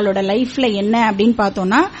மைல்ஸ்டோன் அவளோட லைஃப்ல என்ன அப்படின்னு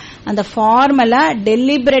பார்த்தோம்னா அந்த ஃபார்மலா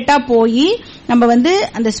டெலிபரேட்டா போய் நம்ம வந்து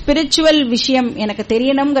அந்த ஸ்பிரிச்சுவல் விஷயம் எனக்கு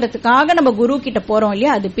தெரியணுங்கிறதுக்காக நம்ம குரு கிட்ட போறோம்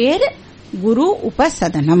இல்லையா, அது பேரு குரு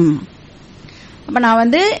உபசதனம். அப்ப நான்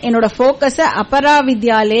வந்து என்னோட போக்கஸ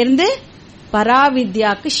அபராவித்யாலேருந்து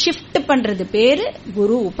பராவித்யாக்கு ஷிஃப்ட் பண்றது பேரு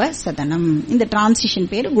குரு உபசதனம். இந்த டிரான்சிஷன்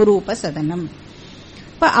பேரு குரு உபசதனம்.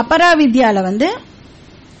 இப்ப அபராவித்யால வந்து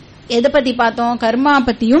எதை பத்தி பார்த்தோம்? கர்மா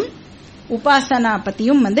பத்தியும் உபாசனா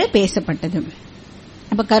பத்தியும் வந்து பேசப்பட்டது.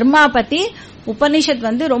 அப்ப கர்மா பத்தி உபனிஷத்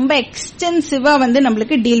வந்து ரொம்ப எக்ஸ்டென்சிவா வந்து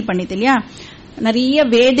நம்மளுக்கு டீல் பண்ணிது இல்லையா. நிறைய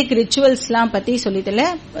வேதிக் ரிச்சுவல்ஸ் எல்லாம் பத்தி சொல்லிதுல,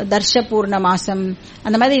 தர்ஷ பூர்ண மாசம்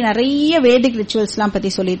அந்த மாதிரி நிறைய வேதிக் ரிச்சுவல்ஸ் எல்லாம்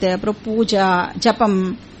பத்தி சொல்லிது. அப்புறம் பூஜா ஜபம்.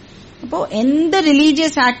 அப்போ எந்த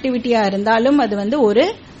ரிலீஜியஸ் ஆக்டிவிட்டியா இருந்தாலும் அது வந்து ஒரு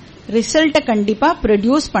ரிசல்ட்ட கண்டிப்பா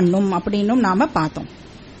ப்ரொடியூஸ் பண்ணும் அப்படின்னு நாம பார்த்தோம்.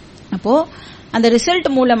 அப்போ அந்த ரிசல்ட்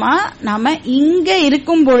மூலமா நாம இங்க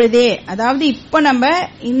இருக்கும் பொழுதே, அதாவது இப்ப நம்ம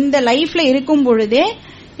இந்த லைஃப்ல இருக்கும் பொழுதே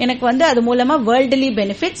எனக்கு வந்து அது மூலமா வேர்ல்ட்லி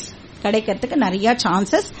பெனிஃபிட்ஸ் கிடைக்கிறதுக்கு நிறைய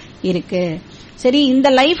சான்சஸ் இருக்கு. சரி, இந்த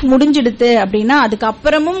லைஃப் முடிஞ்சிடுது அப்படின்னா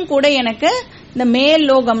அதுக்கப்புறமும் கூட எனக்கு இந்த மேல்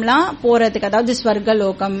லோகம்லாம் போறதுக்கு, அதாவது ஸ்வர்க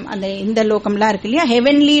லோகம் அந்த இந்த லோகம்லாம் இருக்கு இல்லையா,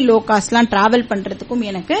 ஹெவன்லி லோகாஸ்லாம் டிராவல் பண்றதுக்கும்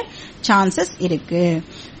எனக்கு சான்சஸ் இருக்கு.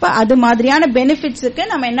 இப்ப அது மாதிரியான பெனிஃபிட்ஸுக்கு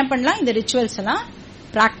நம்ம என்ன பண்ணலாம், இந்த ரிச்சுவல்ஸ் எல்லாம்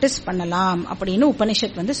பிராக்டிஸ் பண்ணலாம் அப்படின்னு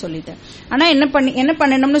உபனிஷத் வந்து சொல்லிட்டு. ஆனா என்ன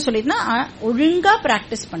பண்ணணும்னு சொல்லிட்டுனா ஒழுங்கா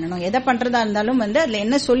பிராக்டிஸ் பண்ணணும். எதை பண்றதா இருந்தாலும் வந்து அதுல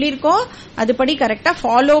என்ன சொல்லிருக்கோ அதுபடி கரெக்டா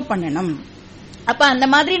ஃபாலோ பண்ணணும். அப்ப அந்த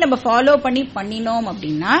மாதிரி நம்ம ஃபாலோ பண்ணினோம்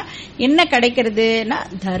அப்படின்னா என்ன கிடைக்கிறதுனா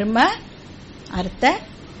தர்ம அர்த்த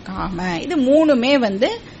காம இது மூணுமே வந்து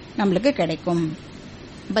நம்மளுக்கு கிடைக்கும்.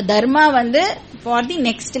 இப்ப தர்மா வந்து for the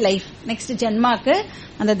next life, next ஜென்மாக்கு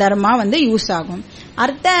அந்த தர்மா வந்து யூஸ் ஆகும்.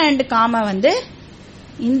 அர்த்த அண்ட் காம வந்து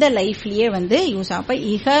இந்த லைஃப்லயே வந்து யூஸ் ஆகும். அப்ப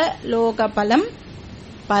இகலோக பலம்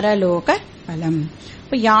பரலோக பலம்.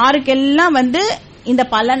 இப்ப யாருக்கெல்லாம் வந்து இந்த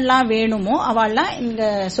பலன்லாம் வேணுமோ அவெல்லாம் இங்க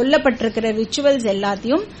சொல்லப்பட்டிருக்கிற ரிச்சுவல்ஸ்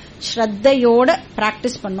எல்லாத்தையும் ஸ்ரத்தையோட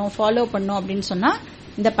பிராக்டிஸ் பண்ணோம், ஃபாலோ பண்ணோம் அப்படின்னு சொன்னா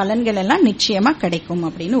இந்த பலன்கள் எல்லாம் நிச்சயமா கிடைக்கும்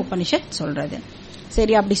அப்படின்னு உபனிஷத் சொல்றது.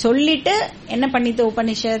 சரி, அப்படி சொல்லிட்டு என்ன பண்ணிட்டு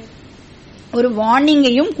உபனிஷத் ஒரு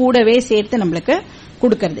வார்னிங்கையும் கூடவே சேர்த்து நம்மளுக்கு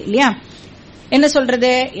கொடுக்கறது இல்லையா. என்ன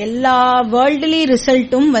சொல்றது, எல்லா வேர்ல்ட்லி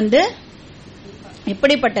ரிசல்ட்டும் வந்து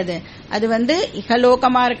எப்படிப்பட்டது, அது வந்து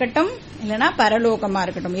இகலோகமா இருக்கட்டும் இல்லைன்னா பரலோகமா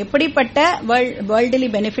இருக்கட்டும், எப்படிப்பட்ட வேர்ல்ட்லி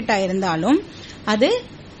பெனிஃபிட்டா இருந்தாலும் அது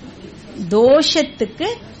தோஷத்துக்கு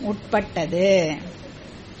உட்பட்டது.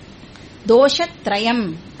 தோஷத்ரயம்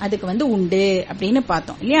அதுக்கு வந்து உண்டு அப்படின்னு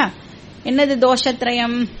பார்த்தோம் இல்லையா. என்னது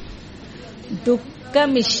தோஷத்ரயம்? துக்க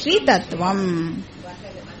மிஸ்ரி தத்துவம்.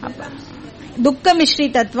 துக்க மிஸ்ரி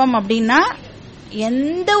தத்துவம் அப்படின்னா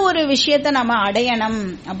எந்த ஒரு விஷயத்த நம்ம அடையணும்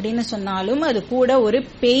அப்படின்னு சொன்னாலும் அது கூட ஒரு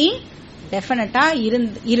பெயின் டெஃபினட்டா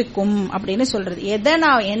இருக்கும் அப்படின்னு சொல்றது.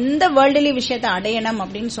 எந்த வேர்ல்ட்லி விஷயத்த அடையணும்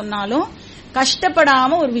அப்படின்னு சொன்னாலும்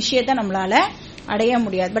கஷ்டப்படாம ஒரு விஷயத்த நம்மளால அடைய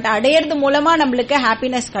முடியாது. பட் அடையறது மூலமா நம்மளுக்கு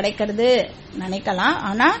ஹாப்பினஸ் கிடைக்கிறது நினைக்கலாம்.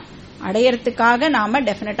 ஆனா அடையறதுக்காக நாம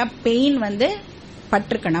டெஃபினட்டா பெயின் வந்து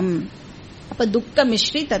பட்டிருக்கணும். அப்ப துக்க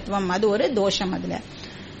மிஸ்ரி தத்துவம் அது ஒரு தோஷம். அதுல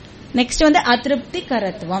நெக்ஸ்ட் வந்து அதிருப்தி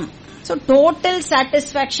கரத்துவம். சோ டோட்டல்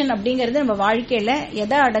சாட்டிஸ்பாக்சன் அப்படிங்கறது நம்ம வாழ்க்கையில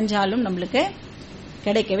எதை அடைஞ்சாலும் நம்மளுக்கு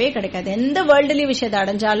கிடைக்கவே கிடைக்காது. எந்த வேர்ல்ட்லி விஷயத்தை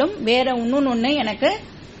அடைஞ்சாலும் வேற ஒன்னு எனக்கு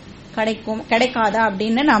கிடைக்காதா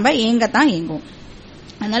அப்படின்னு நாம ஏங்கத்தான் ஏங்குவோம்.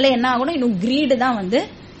 அதனால என்ன ஆகணும், இன்னும் கிரீடு தான் வந்து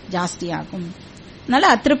ஜாஸ்தி ஆகும். அதனால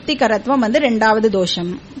அதிருப்தி கரத்துவம் வந்து ரெண்டாவது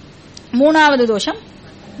தோஷம். மூணாவது தோஷம்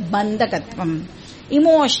பந்தகத்துவம்,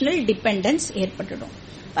 இமோஷனல் டிபெண்டன்ஸ் ஏற்பட்டுடும்.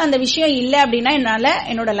 அந்த விஷயம் இல்லை அப்படின்னா என்னால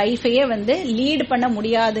என்னோட லைஃபையே வந்து லீட் பண்ண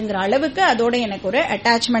முடியாதுங்கிற அளவுக்கு அதோட எனக்கு ஒரு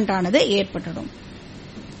அட்டாச்மெண்ட் ஆனது ஏற்பட்டுடும்.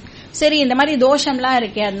 சரி, இந்த மாதிரி தோஷம்லாம்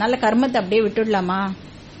இருக்கே, அதனால கர்மத்தை அப்படியே விட்டுடலாமா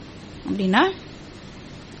அப்படின்னா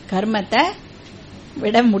கர்மத்தை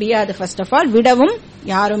விட முடியாது. ஃபர்ஸ்ட் ஆஃப் ஆல் விடவும்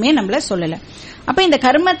யாருமே நம்மள சொல்லல. அப்ப இந்த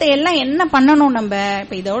கர்மத்தை எல்லாம் என்ன பண்ணணும் நம்ம?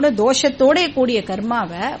 இப்ப இதோட தோஷத்தோட கூடிய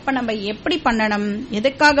கர்மாவை இப்ப நம்ம எப்படி பண்ணணும்,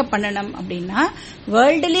 எதுக்காக பண்ணணும் அப்படின்னா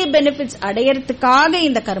வேர்ல்ட்லி பெனிஃபிட்ஸ் அடையறதுக்காக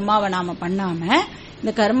இந்த கர்மாவை நாம பண்ணாம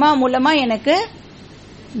இந்த கர்மா மூலமா எனக்கு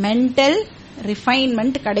மென்டல்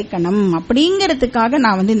ரிஃபைன்மெண்ட் கிடைக்கணும் அப்படிங்கறதுக்காக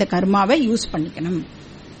நான் வந்து இந்த கர்மாவை யூஸ் பண்ணிக்கணும்.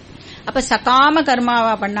 அப்ப சகாம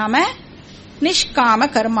கர்மாவா பண்ணாம நிஷ்காம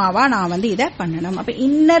கர்மாவா நான் வந்து இதை பண்ணணும். அப்ப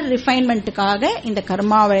இன்னர் ரிஃபைன்மெண்ட்டுக்காக இந்த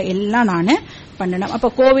கர்மாவை எல்லாம் நான் பண்ணணும். அப்ப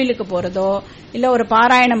கோவிலுக்கு போறதோ இல்ல ஒரு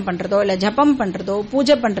பாராயணம் பண்றதோ இல்ல ஜபம் பண்றதோ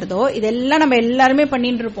பூஜை பண்றதோ இதெல்லாம் நம்ம எல்லாருமே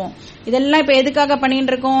பண்ணிட்டு இருப்போம். இதெல்லாம் இப்ப எதுக்காக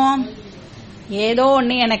பண்ணிட்டு இருக்கோம்? ஏதோ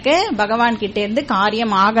ஒண்ணு எனக்கு பகவான் கிட்ட இருந்து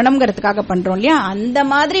காரியம் ஆகணும்ங்கிறதுக்காக பண்றோம் இல்லையா? அந்த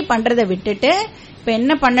மாதிரி பண்றதை விட்டுட்டு இப்ப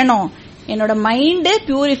என்ன பண்ணணும்? என்னோட மைண்ட்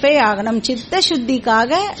பியூரிஃபை ஆகணும், சித்த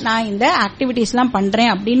சுத்திக்காக நான் இந்த ஆக்டிவிட்டிஸ் எல்லாம்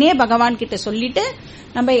பண்றேன் அப்படின்னே பகவான் கிட்ட சொல்லிட்டு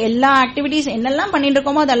நம்ம எல்லா ஆக்டிவிட்டிஸ் என்னெல்லாம் பண்ணிட்டு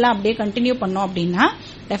இருக்கோமோ அதெல்லாம் அப்படியே கண்டினியூ பண்ணோம் அப்படின்னா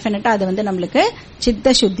டெஃபினட்டா அது நம்மளுக்கு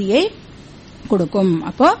சித்த சுத்தியை கொடுக்கும்.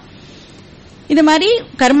 அப்போ இது மாதிரி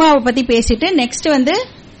கர்மாவை பத்தி பேசிட்டு நெக்ஸ்ட்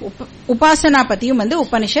உபாசனா பத்தியும்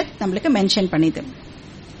உபனிஷத் நம்மளுக்கு மென்ஷன் பண்ணிது.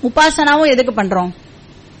 உபாசனாவும் எதுக்கு பண்றோம்?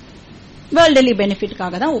 வேர்ல்டலி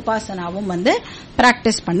பெனிஃபிட்காக தான் உபாசனாவும்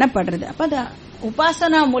பிராக்டிஸ் பண்ணப்படுறது. அப்ப அந்த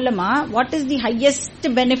உபாசனா மூலமா what is the highest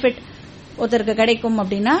benefit ஒருத்தருக்கு கிடைக்கும்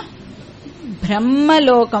அப்படின்னா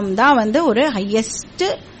பிரம்மலோகம் தான் ஒரு ஹையஸ்ட்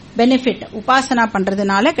பெனிஃபிட் உபாசனா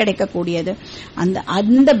பண்றதுனால கிடைக்கக்கூடியது.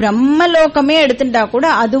 அந்த பிரம்மலோகமே எடுத்துட்டா கூட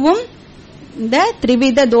அதுவும் இந்த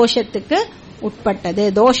திரிவித தோஷத்துக்கு உட்பட்டது,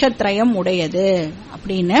 தோஷத்ரயம் உடையது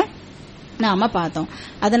அப்படின்னு நாம பார்த்தோம்.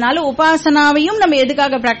 அதனால உபாசனாவையும் நம்ம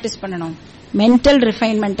எதுக்காக பிராக்டிஸ் பண்ணணும்? மென்டல்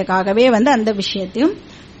ரிஃபைன்மெண்ட்டுக்காகவே அந்த விஷயத்தையும்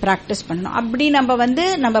பிராக்டிஸ் பண்ணணும். அப்படி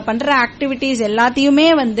நம்ம பண்ற ஆக்டிவிட்டிஸ் எல்லாத்தையுமே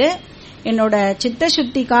என்னோட சித்த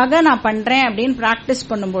சுத்திக்காக நான் பண்றேன் அப்படின்னு பிராக்டிஸ்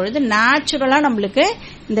பண்ணும்பொழுது நேச்சுரலா நம்மளுக்கு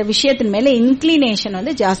இந்த விஷயத்தின் மேல இன்க்ளினேஷன்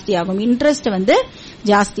ஜாஸ்தி ஆகும், இன்ட்ரெஸ்ட்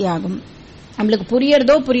ஜாஸ்தி ஆகும். நம்மளுக்கு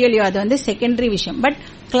புரியறதோ புரியலையோ அது செகண்டரி விஷயம். பட்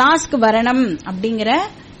கிளாஸ்க்கு வரணும் அப்படிங்கிற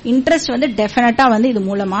இன்ட்ரெஸ்ட் டெஃபினட்டா இது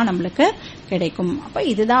மூலமா நம்மளுக்கு கிடைக்கும். அப்ப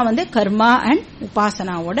இதுதான் கர்மா அண்ட்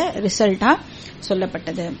உபாசனாவோட ரிசல்ட்டா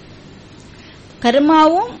சொல்லப்பட்டது.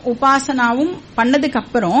 கர்மாவும் உபாசனாவும் பண்ணதுக்கு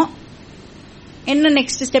அப்புறம் என்ன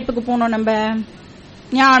நெக்ஸ்ட் ஸ்டெப்புக்கு போனோம்? நம்ம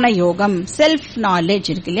ஞான யோகம், செல்ஃப் நாலேஜ்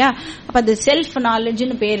இருக்கு இல்லையா? அப்ப அது செல்ஃப்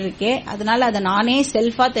நாலேஜ்னு பேர் இருக்கே, அதனால அதை நானே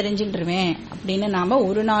செல்ஃபா தெரிஞ்சுருவேன் அப்படின்னு நாம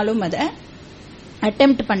ஒரு நாளும் அதை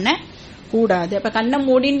அட்டெம்ப்ட் பண்ண கூடாது. அப்ப கண்ணை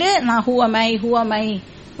மூடிண்டு நான் ஹூ அம் ஐ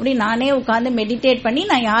அப்படி நானே உட்கார்ந்து மெடிடேட் பண்ணி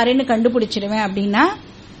நான் யாருன்னு கண்டுபிடிச்சிருவேன் அப்படின்னா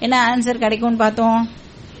என்ன ஆன்சர் கிடைக்கும்னு பார்த்தோம்.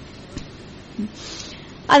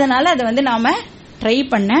 அதனால அதை நாம ட்ரை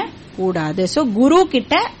பண்ண கூடாது. சோ குரு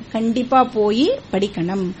கிட்ட கண்டிப்பா போய்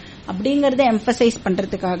படிக்கணும் அப்படிங்கறத எம்பசைஸ்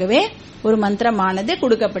பண்றதுக்காகவே ஒரு மந்திரமானது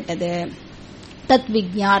கொடுக்கப்பட்டது. தத்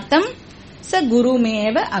விஜ்ஞார்த்தம் ச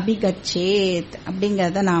குருமேவ அபிகச்சேத்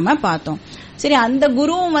அப்படிங்கறத நாம பார்த்தோம். சரி, அந்த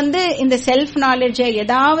குருவும் இந்த செல்ஃப் நாலேஜ்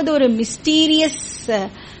ஏதாவது ஒரு மிஸ்டீரியஸ்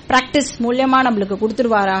பிராக்டிஸ் மூலமா நம்மளுக்கு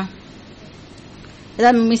கொடுத்துருவாரா?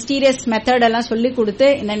 ஏதாவது மிஸ்டீரியஸ் மெத்தட் எல்லாம் சொல்லி கொடுத்து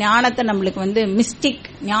இந்த ஞானத்தை நம்மளுக்கு மிஸ்டிக்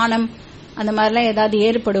ஞானம் அந்த மாதிரிலாம் ஏதாவது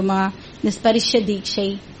ஏற்படுமா? இந்த ஸ்பரிஷ தீட்சை,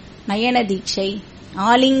 நயன தீட்சை,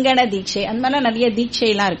 ஆலிங்கன தீட்சை, அந்த மாதிரிலாம் நிறைய தீட்சை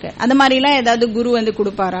எல்லாம் இருக்கு. அந்த மாதிரி எல்லாம் ஏதாவது குரு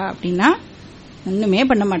கொடுப்பாரா அப்படின்னா ஒண்ணுமே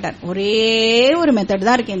பண்ண மாட்டார். ஒரே ஒரு மெத்தட்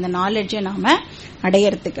தான் இருக்கு இந்த நாலேஜை நாம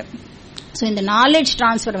அடையறதுக்கு. சோ இந்த நாலேஜ்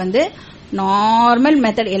டிரான்ஸ்பர் நார்மல்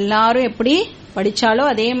மெத்தட், எல்லாரும் எப்படி படிச்சாலோ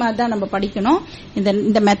அதே மாதிரி தான் நம்ம படிக்கணும்.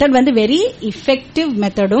 இந்த மெத்தட் வெரி இஃபெக்டிவ்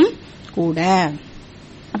மெத்தடும் கூட.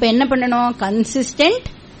 அப்ப என்ன பண்ணணும்? Consistent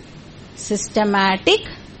systematic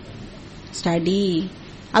study.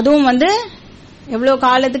 அதுவும் எவ்வளவு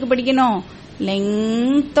காலத்துக்கு படிக்கணும்?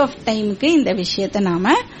 லெங்த் ஆஃப் டைமுக்கு இந்த விஷயத்தை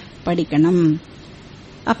நாம படிக்கணும்.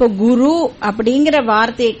 அப்ப குரு அப்படிங்கிற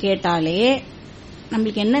வார்த்தையை கேட்டாலே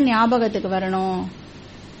நம்மளுக்கு என்ன ஞாபகத்துக்கு வரணும்?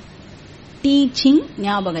 டீச்சிங்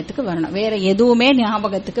ஞாபகத்துக்கு வரணும். வேற எதுவுமே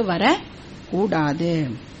ஞாபகத்துக்கு வர கூடாது.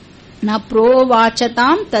 நான்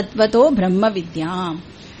ப்ரோவாச்சதாம் தத்வதோ பிரம்ம வித்யாம்.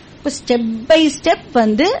 இப்ப ஸ்டெப் பை ஸ்டெப்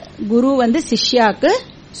குரு சிஷ்யாக்கு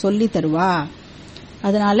சொல்லி தருவா.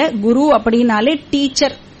 அதனால குரு அப்படின்னாலே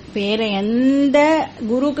டீச்சர். வேற எந்த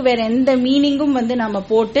குருக்கு வேற எந்த மீனிங்கும் நம்ம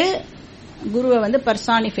போட்டு குருவை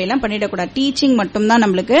பர்சானிஃபை எல்லாம் பண்ணிடக்கூடாது. டீச்சிங் மட்டும்தான்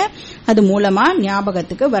நம்மளுக்கு அது மூலமா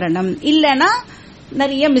ஞாபகத்துக்கு வரணும். இல்லனா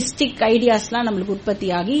நிறைய மிஸ்டிக் ஐடியாஸ்லாம் நம்மளுக்கு உற்பத்தி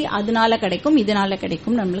ஆகி அதனால கிடைக்கும் இதனால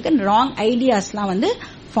கிடைக்கும் நம்மளுக்கு ராங் ஐடியாஸ்லாம்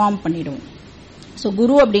ஃபார்ம் பண்ணிடுவோம். சோ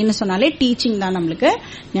குரு அப்படின்னு சொன்னாலே டீச்சிங் தான் நம்மளுக்கு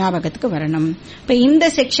ஞாபகத்துக்கு வரணும். இப்ப இந்த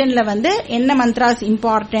செக்ஷன்ல என்ன மந்த்ராஸ்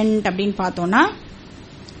இம்பார்ட்டன்ட் அப்படின்னு பார்த்தோம்னா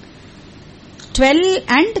 12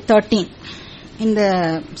 and 13 இந்த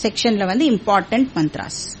செக்ஷன்ல இம்பார்ட்டன்ட்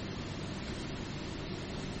மந்த்ராஸ்.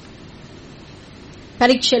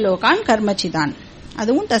 பரீட்சலோகான் கர்மச்சிதான்,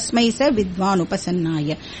 அதுவும் தஸ்மை ச வித்வான் உபசன்னாய.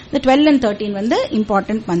 இந்த 12 and 13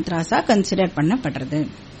 இம்பார்ட்டன்ட் மந்த்ராஸா கன்சிடர் பண்ணப்படுறது.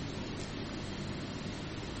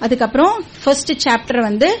 அதுக்கப்புறம் ஃபர்ஸ்ட் சாப்டர்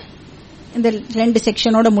இந்த 2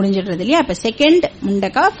 செக்ஷனோட முடிஞ்சிடுறது இல்லையா? அப்ப செகண்ட்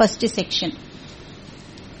முண்டகா ஃபர்ஸ்ட் செக்ஷன்.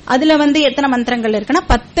 அதுல எத்தனை மந்திரங்கள் இருக்குன்னா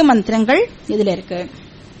 10 மந்திரங்கள் இதுல இருக்கு.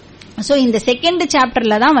 சோ இந்த செகண்ட்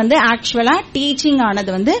சாப்டர்ல தான் ஆக்சுவலா டீச்சிங்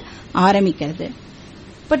ஆனது ஆரம்பிக்கிறது.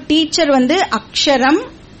 இப்ப டீச்சர் அக்ஷரம்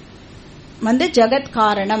வந்து ஜகத்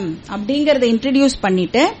காரணம் அப்படிங்கறத இன்ட்ரோடியூஸ்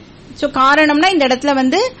பண்ணிட்டு, சோ காரணம்னா இந்த இடத்துல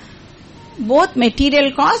வந்து both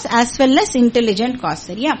material cause as well as intelligent cos.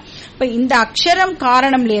 சரியா? இப்ப இந்த அக்ஷரம்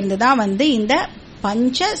காரணம்ல இருந்து தான் வந்து இந்த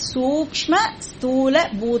பஞ்ச சூக்ஷ்ம ஸ்தூல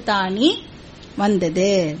பூதானி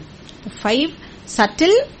வந்தது. 5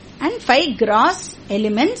 சட்டில் அண்ட் 5 கிராஸ்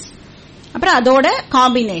எலிமெண்ட்ஸ், அப்புறம் அதோட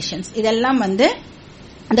காம்பினேஷன்ஸ், இதெல்லாம் வந்து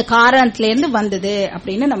அந்த காரணத்துல இருந்து வந்தது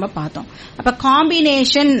அப்படின்னு நம்ம பார்த்தோம். அப்ப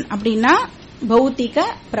காம்பினேஷன் அப்படின்னா பௌத்திக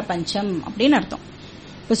பிரபஞ்சம் அப்படின்னு அர்த்தம்.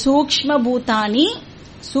 இப்ப சூக்ஷ்ம பூதானி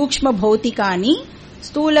சூக்ஷ்ம பௌத்திகானி,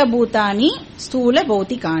 ஸ்தூல பூதானி ஸ்தூல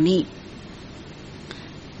பௌத்திகானி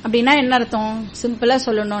அப்படின்னா என்ன அர்த்தம்? சிம்பிளா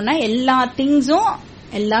சொல்லணும்னா எல்லா திங்ஸும்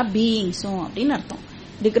எல்லா பீயிங்ஸும் அப்படின்னு அர்த்தம்.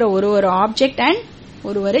 இருக்கிற ஒரு ஒரு ஆப்ஜெக்ட் அண்ட்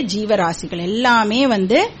ஒரு ஜீவராசிகள் எல்லாமே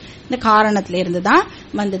வந்து இந்த காரணத்துல இருந்துதான்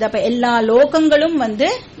வந்தது. அப்ப எல்லா லோகங்களும் வந்து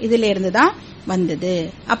இதுல இருந்துதான் வந்தது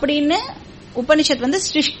அப்படின்னு உபனிஷத் வந்து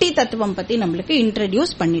சிருஷ்டி தத்துவம் பத்தி நம்மளுக்கு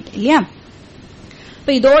இன்ட்ரோடியூஸ் பண்ணிட்டு இல்லையா?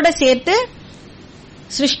 இப்ப இதோட சேர்த்து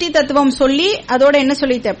சிருஷ்டி தத்துவம் சொல்லி அதோட என்ன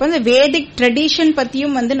சொல்லிட்டு இந்த வேதிக் ட்ரெடிஷன்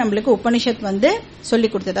பத்தியும் வந்து நம்மளுக்கு உபனிஷத் வந்து சொல்லி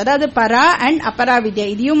கொடுத்தது. அதாவது பரா அண்ட் அபரா வித்யா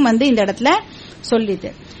இதையும் வந்து இந்த இடத்துல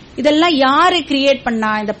சொல்லிது. இதெல்லாம் யாரு கிரியேட்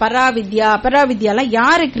பண்ணா? இந்த பராவித்யா அபராவித்யாலாம்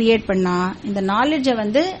யாரு கிரியேட் பண்ணா? இந்த நாலேஜ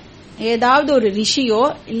வந்து ஏதாவது ஒரு ரிஷியோ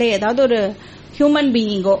இல்ல ஏதாவது ஒரு ஹியூமன்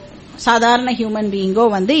பீயிங்கோ, சாதாரண ஹியூமன் பீயிங்கோ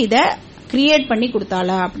வந்து இத கிரியேட் பண்ணி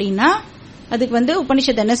கொடுத்தாளா அப்படின்னா அதுக்கு வந்து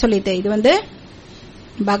உபனிஷத் என்ன சொல்லிட்டு, இது வந்து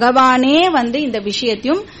பகவானே வந்து இந்த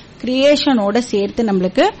விஷயத்தையும் கிரியேஷனோட சேர்த்து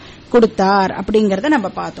நம்மளுக்கு கொடுத்தார் அப்படிங்கறத நம்ம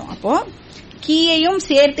பார்த்தோம். அப்போ கீயையும்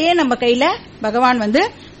சேர்த்தே நம்ம கையில பகவான் வந்து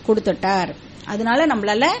கொடுத்துட்டார். அதனால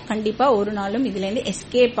நம்மளால கண்டிப்பா ஒரு நாளும் இதுல இருந்து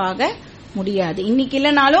எஸ்கேப் ஆக முடியாது. இன்னைக்கு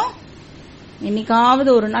இல்லைனாலும் என்னைக்காவது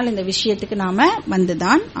ஒரு நாள் இந்த விஷயத்துக்கு நாம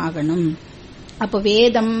வந்துதான் ஆகணும். அப்போ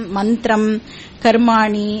வேதம், மந்திரம்,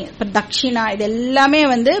 கர்மாணி, தட்சிணா இது எல்லாமே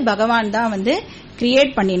வந்து பகவான் தான் வந்து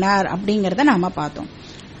கிரியேட் பண்ணினார் அப்படிங்கறத நாம பார்த்தோம்.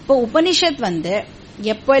 இப்போ உபனிஷத் வந்து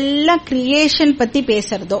எப்பெல்லாம் கிரியேஷன் பத்தி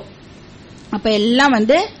பேசுறதோ அப்ப எல்லாம்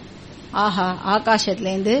வந்து ஆஹா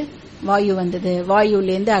ஆகாசத்துல இருந்து வாயு வந்தது,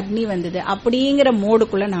 வாயுல இருந்து அக்னி வந்தது அப்படிங்கிற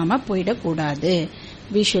மோடுக்குள்ள நாம போயிடக்கூடாது.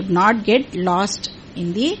 we should not get lost in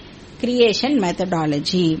the creation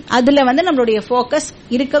methodology. அதுல வந்து நம்மளுடைய போக்கஸ்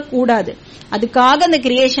இருக்க கூடாது. அதுக்காக அந்த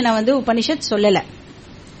கிரியேஷனை வந்து உபனிஷத் சொல்லல.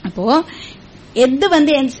 அப்போ எது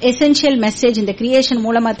வந்து எசென்சியல் மெசேஜ் இந்த கிரியேஷன்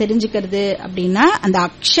மூலமா தெரிஞ்சுக்கிறது அப்படின்னா அந்த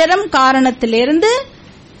அக்ஷரம் காரணத்திலிருந்து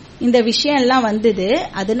இந்த விஷயம் எல்லாம் வந்தது.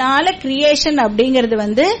 அதனால கிரியேஷன் அப்படிங்கறது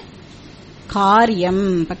வந்து காரியம்.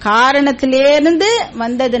 இப்ப காரணத்திலிருந்து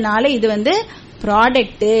வந்ததுனால இது வந்து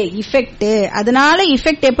ப்ராடக்ட், இஃபெக்ட். அதனால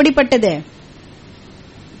இஃபெக்ட் எப்படிப்பட்டது?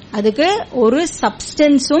 அதுக்கு ஒரு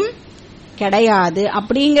சப்ஸ்டன்ஸும் கிடையாது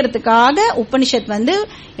அப்படிங்கறதுக்காக உபனிஷத் வந்து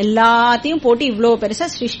எல்லாத்தையும் போட்டு இவ்வளவு பெருசா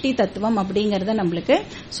சிருஷ்டி தத்துவம் அப்படிங்கறத நம்மளுக்கு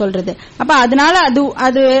சொல்றது. அப்ப அதனால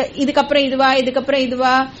அது இதுக்கப்புறம் இதுவா, இதுக்கப்புறம்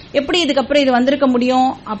இதுவா, எப்படி இதுக்கப்புறம் இது வந்திருக்க முடியும்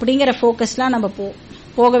அப்படிங்கிற போக்கஸ்லாம் நம்ம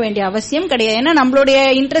போக வேண்டிய அவசியம் கிடையாது. ஏன்னா நம்மளுடைய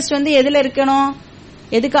இன்ட்ரெஸ்ட் வந்து எதுல இருக்கணும்,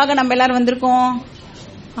 எதுக்காக நம்ம எல்லாரும் வந்திருக்கோம்.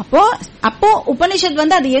 அப்போ உபனிஷத்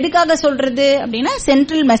வந்து அது எதுக்காக சொல்றது அப்படின்னா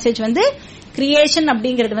சென்ட்ரல் மெசேஜ் வந்து கிரியேஷன்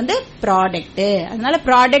அப்படிங்கிறது வந்து ப்ராடக்ட். அதனால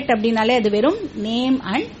ப்ராடக்ட் அப்படின்னாலே அது வெறும் நேம்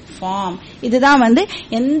அண்ட் ஃபார்ம். இதுதான் வந்து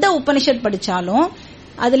எந்த உபனிஷத் படிச்சாலும்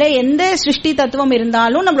அதுல எந்த சிருஷ்டி தத்துவம்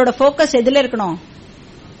இருந்தாலும் நம்மளோட போக்கஸ் எதுல இருக்கணும்?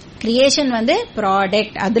 கிரியேஷன் வந்து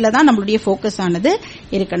ப்ராடக்ட், அதுலதான் நம்மளுடைய போக்கஸ் ஆனது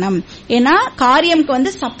இருக்கணும். ஏன்னா காரியம்க்கு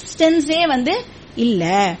வந்து சப்ஸ்டன்ஸே வந்து இல்ல.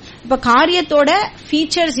 இப்ப காரியத்தோட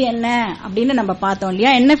ஃபீச்சர்ஸ் என்ன அப்படின்னு நம்ம பார்த்தோம்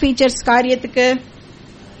இல்லையா? என்ன ஃபீச்சர்ஸ் காரியத்துக்கு?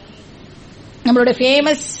 நம்மளோட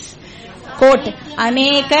ஃபேமஸ் கோட்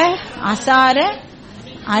அநேக அசார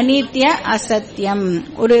அனித்ய அசத்தியம்.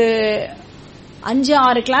 ஒரு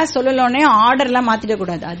 5-6 கிளாஸ் சொல்லலோனே ஆர்டர்லாம் மாத்திட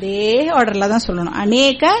கூடாது, அதே ஆர்டர்ல தான் சொல்லணும்.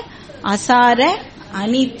 அநேக அசார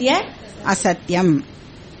அனித்ய அசத்தியம்.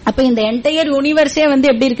 அப்ப இந்த என்டையர் யூனிவர்ஸே வந்து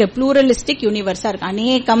எப்படி இருக்கு? ப்ளூரலிஸ்டிக் யூனிவர்ஸா இருக்கு.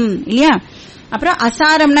 அநேகம் இல்லையா? அப்புறம்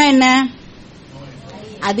அசாரம்னா என்ன?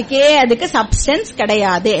 அதுக்கு சப்ஸ்டன்ஸ்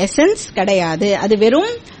கிடையாது, எசன்ஸ் கிடையாது. அது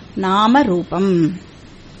வெறும் நாம ரூபம்.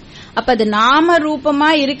 அப்ப அது நாம ரூபமா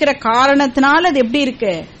இருக்கிற காரணத்தினால அது எப்படி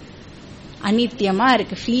இருக்கு? அனித்தியமா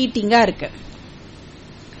இருக்கு, ஃபிளீட்டிங்கா இருக்கு.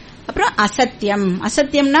 அப்புறம் அசத்தியம்.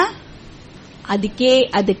 அசத்தியம்னா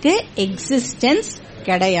அதுக்கு எக்ஸிஸ்டன்ஸ்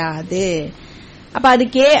கிடையாது. அப்ப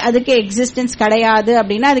அதுக்கு எக்ஸிஸ்டன்ஸ் கிடையாது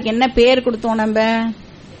அப்படின்னா அதுக்கு என்ன பேர் கொடுத்தோம் நம்ம?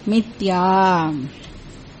 மித்யா.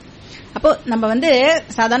 அப்போ நம்ம வந்து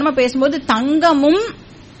சாதாரணமா பேசும்போது தங்கமும்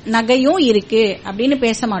நகையும் இருக்கு அப்படின்னு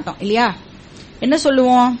பேச மாட்டோம் இல்லையா? என்ன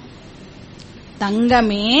சொல்லுவோம்?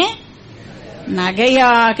 தங்கமே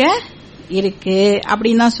நகையாக இருக்கு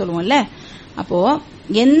அப்படின்னு தான் சொல்லுவோம்ல. அப்போ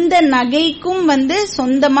எந்த நகைக்கும் வந்து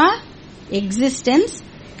சொந்தமா எக்ஸிஸ்டன்ஸ்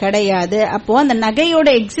கிடையாது. அப்போ அந்த நகையோட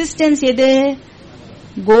எக்ஸிஸ்டன்ஸ் எது?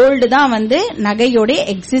 கோல்டு தான் வந்து நகையோட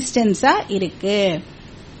எக்ஸிஸ்டன்ஸா இருக்கு.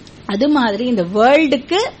 அது மாதிரி இந்த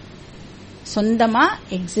வேர்ல்டுக்கு சொந்தமா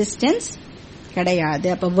எக்ஸிஸ்டன்ஸ் கிடையாது.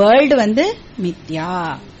 அப்ப வேர்ல்டு வந்து மித்யா.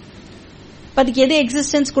 அதுக்கு எது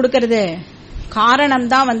எக்ஸிஸ்டன்ஸ் கொடுக்கறது? காரணம்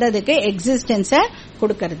தான் வந்து அதுக்கு எக்ஸிஸ்டன்ஸ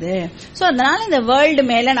கொடுக்கறது. சோ அதனால இந்த வேர்ல்டு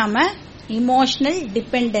மேல நாம இமோஷனல்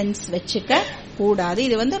டிபெண்டன்ஸ் வச்சுக்க கூடாது.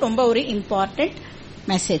 இது வந்து ரொம்ப ஒரு இம்பார்ட்டன்ட்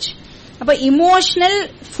மெசேஜ். அப்ப இமோஷனல்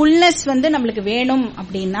ஃபுல்னஸ் வந்து நம்மளுக்கு வேணும்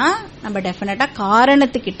அப்படின்னா நம்ம டெஃபினட்டா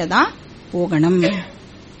காரணத்துக்கிட்ட தான் போகணும்.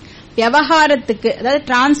 விவகாரத்துக்கு, அதாவது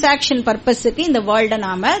டிரான்சாக்சன் பர்பஸுக்கு இந்த வேர்ல்ட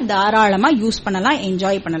நாம தாராளமா யூஸ் பண்ணலாம்,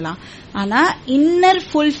 என்ஜாய் பண்ணலாம். ஆனா இன்னர்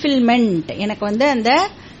ஃபுல்ஃபில்மெண்ட், எனக்கு வந்து அந்த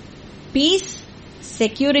பீஸ்,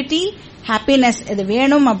 செக்யூரிட்டி, ஹாப்பினஸ் இது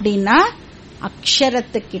வேணும் அப்படின்னா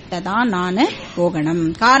அக்ஷரத்துக்கிட்ட தான் நான் போகணும்,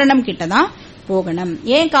 காரணம் கிட்ட தான் போகணும்.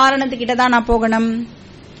 ஏன் காரணத்துக்கிட்ட தான் நான் போகணும்?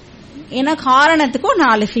 ஏன்னா காரணத்துக்கும்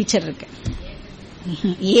 4 ஃபீச்சர் இருக்கு.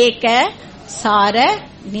 ஏக, சார,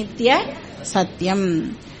 நித்ய, சத்தியம்.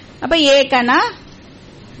 அப்ப ஏகனா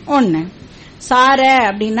 1, சார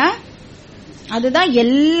அப்படின்னா அதுதான்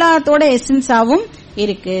எல்லாத்தோட எசன்ஸாவும்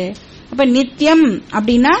இருக்கு. அப்ப நித்தியம்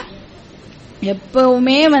அப்படின்னா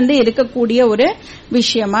எப்பவுமே வந்து இருக்கக்கூடிய ஒரு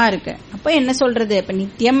விஷயமா இருக்கு. அப்ப என்ன சொல்றது? இப்ப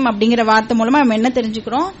நித்தியம் அப்படிங்கிற வார்த்தை மூலமா நம்ம என்ன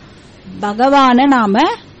தெரிஞ்சுக்கிறோம்? பகவான நாம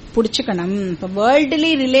புடிச்சுக்கணும். இப்ப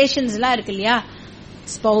வேர்ல்டுலி ரிலேஷன்ஸ் எல்லாம் இருக்கு இல்லையா,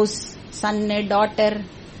 ஸ்பௌஸ், சன்னு, டாட்டர்,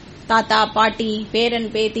 தாத்தா, பாட்டி, பேரன்,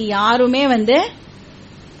 பேத்தி, யாருமே வந்து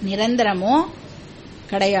நிரந்தரமோ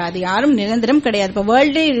கிடையாது. யாரும் நிரந்தரம் கிடையாது. இப்ப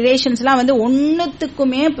வேர்ல்டு ரிலேஷன்ஸ் எல்லாம் வந்து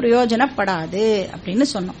ஒன்னுத்துக்குமே பிரயோஜனப்படாது அப்படின்னு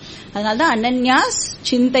சொன்னோம். அதனாலதான் அனன்யாஸ்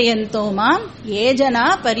சிந்தயந்தோமாம் ஏஜனா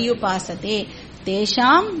பரியுபாசதே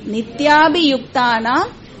தேஷாம் நித்யாபியுக்தானாம்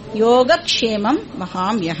யோகக்ஷேமம்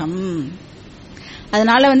மகாம்யகம்.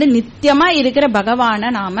 அதனால வந்து நித்தியமா இருக்கிற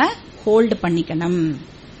பகவான நாம ஹோல்டு பண்ணிக்கணும்.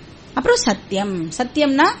 அப்புறம் சத்தியம்.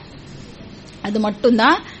 சத்தியம்னா அது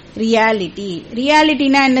மட்டும்தான் ரியாலிட்டி.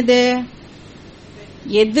 ரியாலிட்டினா என்னது?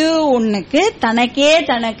 எது ஒண்ணுக்கு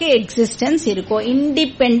தனக்கு எக்ஸிஸ்டன்ஸ் இருக்கோ,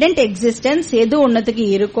 இண்டிபெண்டன்ட் எக்ஸிஸ்டன்ஸ் எது ஒன்னுக்கு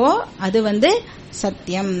இருக்கோ அது வந்து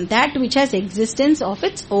சத்தியம். That which has existence of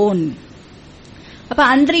its own. அப்ப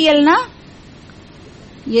அன்ரியல்னா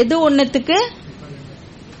எது ஒன்னுக்கு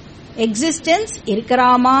எக்ஸிஸ்டன்ஸ் இருக்கிற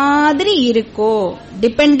மாதிரி இருக்கோ,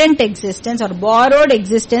 டிபெண்டன்ட் எக்ஸிஸ்டன்ஸ் ஒரு பாரோட்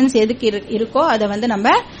எக்ஸிஸ்டன்ஸ் எதுக்கு இருக்கோ அதை வந்து நம்ம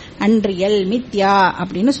அன்ரியல், மித்யா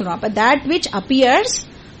அப்படின்னு சொல்றோம். அப்ப that which appears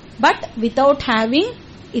but without having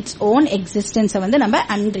its own existence வந்து நம்ம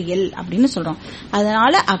அன்ரியல் அப்படின்னு சொல்றோம்.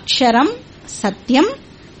 அதனால அக்ஷரம் சத்தியம்,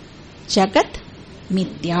 ஜகத்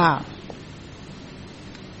மித்யா.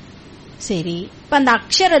 சரி, இப்ப அந்த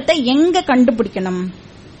அக்ஷரத்தை எங்க கண்டுபிடிக்கணும்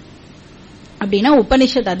அப்படின்னா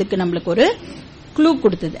உபனிஷத் அதுக்கு நம்மளுக்கு ஒரு க்ளூ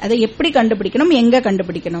கொடுத்தது. அதை எப்படி கண்டுபிடிக்கணும், எங்க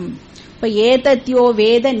கண்டுபிடிக்கணும்? இப்ப ஏதத்யோ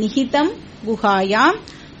வேத நிஹிதம் குஹாயாம்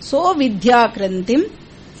சோ வித்யா கிரந்திம்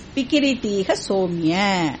பிகிரிதீக சோமிய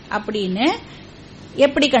அப்படின்னு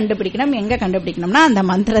எப்படி கண்டுபிடிக்கணும், எங்க கண்டுபிடிக்கணும்னா அந்த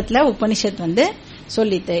மந்திரத்துல உபனிஷத் வந்து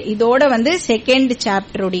சொல்லித்து. இதோட வந்து செகண்ட்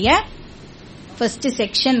சாப்டருடைய ஃபர்ஸ்ட்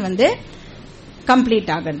செக்ஷன் வந்து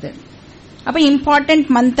கம்ப்ளீட் ஆகிறது. அப்ப இம்பார்ட்டன்ட்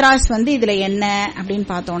மந்த்ராஸ் வந்து இதுல என்ன அப்படின்னு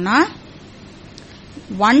பார்த்தோம்னா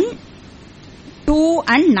 1, 2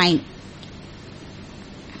 and 9.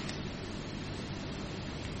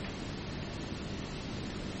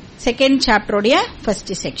 Second சாப்டருடைய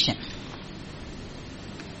first section.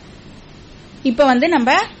 இப்ப வந்து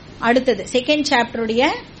நம்ம அடுத்தது செகண்ட் சாப்டருடைய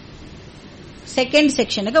செகண்ட்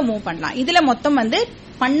செக்ஷனுக்கு மூவ் பண்ணலாம். இதுல மொத்தம் வந்து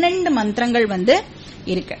 12 மந்திரங்கள் வந்து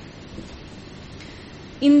இருக்கு.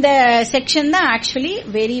 இந்த செக்ஷன் தான் actually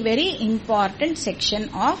very very important section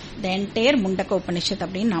of the entire முண்டக்க Upanishad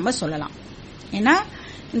அப்படின்னு நாம சொல்லலாம். ஏன்னா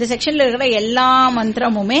இந்த செக்ஷன்ல இருக்கிற எல்லா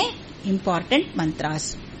மந்திரமுமே இம்பார்ட்டன்ட் மந்த்ராஸ்.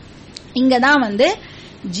 இங்கதான் வந்து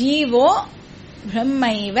ஜீவோ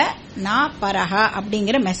பிரம்மைவ நா பரஹா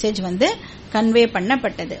அப்படிங்கிற மெசேஜ் வந்து கன்வே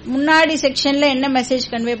பண்ணப்பட்டது. முன்னாடி செக்ஷன்ல என்ன மெசேஜ்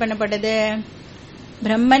கன்வே பண்ணப்பட்டது?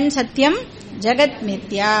 பிரம்மன் சத்தியம், ஜெகத்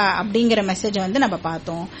மித்யா அப்படிங்கிற மெசேஜ் வந்து நம்ம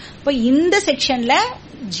பார்த்தோம். இப்போ இந்த செக்ஷன்ல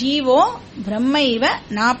ஜீவோ பிரம்மைவ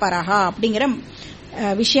நா பரஹா அப்படிங்கிற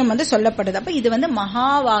விஷயம் வந்து சொல்லப்படுது. அப்ப இது வந்து மகா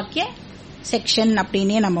வாக்கிய செக்ஷன்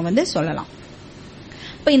அப்படின்னே நம்ம வந்து சொல்லலாம்.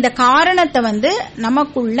 இப்ப இந்த காரணத்தை வந்து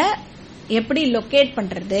நமக்குள்ள எப்படி லொகேட்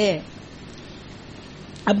பண்றது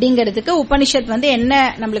அப்படிங்கிறதுக்கு உபனிஷத் வந்து என்ன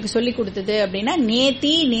நம்மளுக்கு சொல்லி கொடுத்தது அப்படின்னா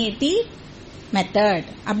நேத்தி நேத்தி மெத்தட்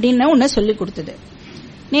அப்படின்னு ஒன்னு சொல்லி கொடுத்தது.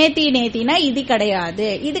 நேத்தினா இது கிடையாது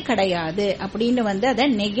இது கிடையாது அப்படின்னு வந்து அதை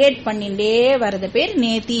நெகேட் பண்ணிட்டே வரது பேர்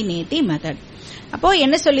நேத்தி மெத்தட். அப்போ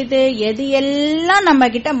என்ன சொல்லிது? எது எல்லாம் நம்ம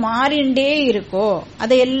கிட்ட மாறிண்டே இருக்கோ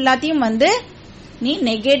அதை எல்லாத்தையும் வந்து நீ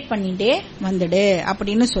நெகேட் பண்ணிட்டே வந்துடு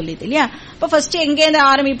அப்படின்னு சொல்லிது இல்லையா. அப்ப ஃபர்ஸ்ட் எங்கேருந்து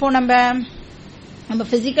ஆரம்பிப்போம், நம்ம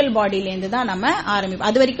பிசிக்கல் பாடியில இருந்து தான் நம்ம ஆரம்பிப்போம்.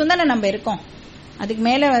 அது வரைக்கும் தானே நம்ம இருக்கோம், அதுக்கு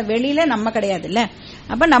மேல வெளியில நம்ம கிடையாது இல்ல.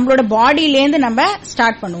 அப்ப நம்மளோட பாடியிலேருந்து நம்ம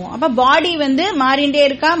ஸ்டார்ட் பண்ணுவோம். அப்ப பாடி மாறிண்டே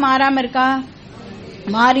இருக்கா மாறாம இருக்கா?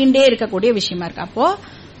 மாறிண்டே இருக்கக்கூடிய விஷயமா இருக்கு. அப்போ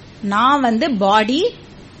நான் பாடி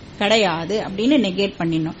கிடையாது அப்படின்னு நெகேட்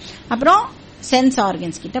பண்ணிடணும். அப்புறம் சென்ஸ்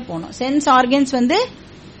ஆர்கன்ஸ் கிட்ட போகணும். சென்ஸ் ஆர்கன்ஸ்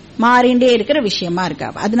மாறிண்டே இருக்கிற விஷயமா இருக்கு,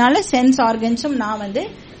 அதனால சென்ஸ் ஆர்கன்ஸும் நான்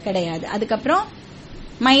கிடையாது. அதுக்கப்புறம்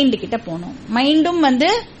மைண்ட் கிட்ட போகணும். மைண்டும்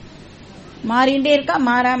மாறிண்டே இருக்கா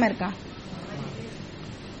மாறாம இருக்கா?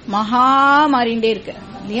 மகா மாறிண்டே இருக்கு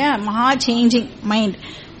இல்லையா, மகா சேஞ்சிங் மைண்ட்.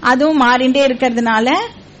 அதுவும் மாறிண்டே இருக்கிறதுனால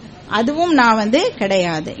அதுவும் நான்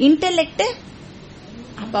கிடையாது. இன்டெலெக்ட்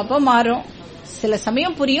அப்பப்ப மாறும், சில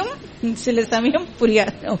சமயம் புரியும் சில சமயம்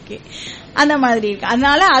புரியாது. ஓகே, அந்த மாதிரி இருக்கு,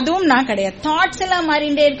 அதனால அதுவும் நான் கிடையாது. தாட்ஸ் எல்லாம்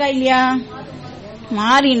மாறிண்டே இருக்கா இல்லையா?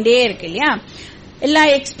 மாறிண்டே இருக்கு இல்லையா. எல்லா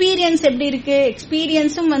எக்ஸ்பீரியன்ஸ் எப்படி இருக்கு?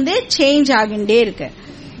 எக்ஸ்பீரியன்ஸும் சேஞ்ச் ஆகிண்டே இருக்கு.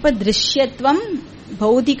 இப்ப திருஷ்யத்துவம்,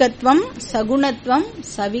 பௌதிகத்துவம், சகுணத்துவம்,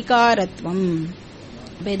 சவிகாரத்துவம்,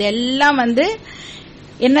 இதெல்லாம்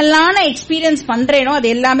என்னெல்லாம் எக்ஸ்பீரியன்ஸ் பண்றேனோ அது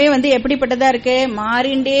எல்லாமே எப்படிப்பட்டதா இருக்கு?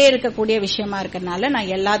 மாறிண்டே இருக்கக்கூடிய விஷயமா இருக்கறனால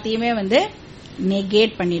நான் எல்லாத்தையுமே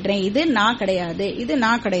நெகேட் பண்ணிடுறேன். இது நான் கிடையாது, இது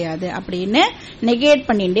நான் கிடையாது அப்படின்னு நெகேட்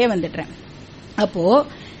பண்ணிட்டே வந்துடுறேன். அப்போ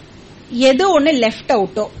எது ஒண்ணு லெஃப்ட்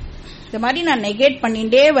அவுட்டோ, இந்த மாதிரி நான் நெகேட்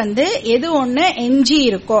பண்ணிட்டே எது ஒண்ணு எஞ்சி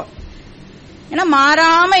இருக்கோ, ஏன்னா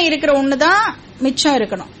மாறாம இருக்கிற ஒண்ணுதான் மிச்சம்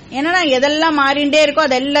இருக்கணும். ஏன்னா எதெல்லாம் மாறிண்டே இருக்கோ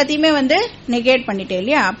அது எல்லாத்தையுமே நெகேட் பண்ணிட்டே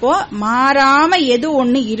இல்லையா. அப்போ மாறாம எது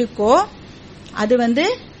ஒண்ணு இருக்கோ அது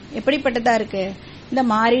எப்படிப்பட்டதா இருக்கு? இந்த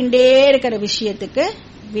மாறிண்டே இருக்கிற விஷயத்துக்கு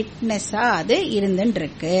விட்னஸா அது இருந்துட்டு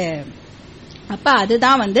இருக்கு. அப்ப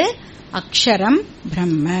அதுதான் அக்ஷரம்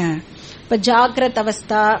பிரம்ம. இப்ப ஜாகிரத்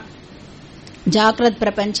அவஸ்தா, ஜாகிரத்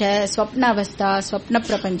பிரபஞ்ச, ஸ்வப்ன அவஸ்தா, ஸ்வப்ன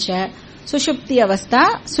பிரபஞ்ச, சுஷுப்தி அவஸ்தா,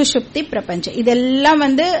 சுஷுப்தி பிரபஞ்சம், இதெல்லாம்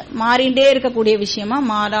மாறிண்டே இருக்கக்கூடிய விஷயமா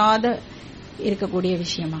மாறாத இருக்கக்கூடிய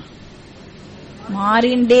விஷயமா?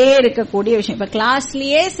 மாறிண்டே இருக்கக்கூடிய விஷயம். இப்ப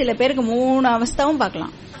கிளாஸ்லயே சில பேருக்கு 3 அவஸ்தாவும்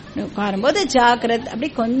பார்க்கலாம். உட்காரும்போது ஜாகிரத், அப்படி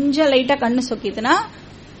கொஞ்சம் லைட்டா கண்ணு சொக்கித்துனா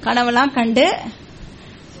கனவெல்லாம் கண்டு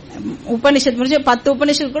உபனிஷத் முடிச்சு 10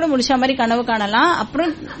 உபனிஷத் கூட முடிச்ச மாதிரி கனவு காணலாம்.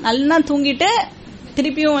 அப்புறம் நல்லா தூங்கிட்டு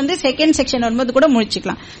திருப்பியும் செகண்ட் செக்ஷன் வரும்போது கூட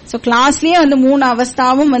முடிச்சுக்கலாம். சோ கிளாஸ்லயே 3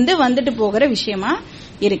 அவஸ்தாவும் வந்துட்டு போகிற விஷயமா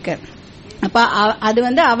இருக்கு. அப்ப அது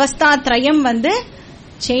அவஸ்தா திரயம்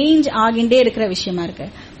சேஞ்ச் ஆகிண்டே இருக்கிற விஷயமா இருக்கு.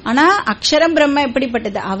 ஆனா அக்ஷரம் பிரம்ம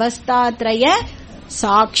எப்படிப்பட்டது? அவஸ்தா திரய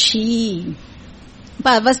சாட்சி. இப்ப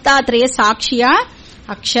அவஸ்தா திரய சாட்சியா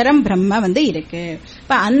அக்ஷரம் பிரம்ம இருக்கு.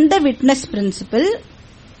 இப்ப அந்த விட்னஸ் பிரின்சிபிள்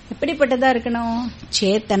எப்படிப்பட்டதா இருக்கணும்?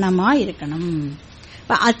 சேத்தனமா இருக்கணும்.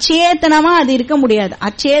 அச்சேதனமா அது இருக்க முடியாது.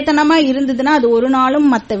 அச்சேதனமா இருந்ததுன்னா அது ஒரு நாளும்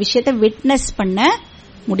மற்ற விஷயத்தை விட்னஸ் பண்ண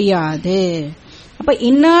முடியாது. அப்ப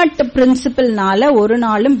இன்னர்ட் பிரின்சிபிள்னால ஒரு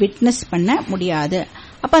நாளும் விட்னஸ் பண்ண முடியாது.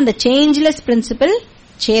 அப்ப அந்த சேஞ்ச்லெஸ் பிரின்சிபிள்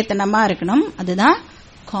சேத்தனமா இருக்கணும். அதுதான்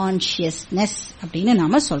கான்சியஸ்னஸ் அப்படின்னு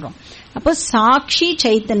நாம சொல்றோம். அப்போ சாட்சி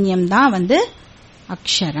சைத்தன்யம் தான்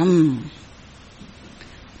அக்ஷரம்.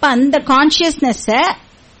 அப்ப அந்த கான்சியஸ்னஸ்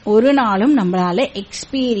ஒரு நாளும் நம்மளால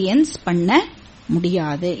எக்ஸ்பீரியன்ஸ் பண்ண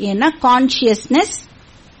முடியாது. ஏன்னா கான்சியஸ்னஸ்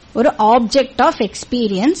ஒரு ஆப்ஜெக்ட் ஆஃப்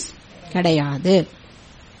எக்ஸ்பீரியன்ஸ் கிடையாது.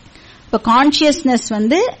 இப்ப கான்சியஸ்னஸ்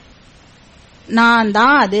நான்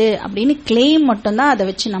தான் அது அப்படின்னு கிளைம் மட்டும்தான் அதை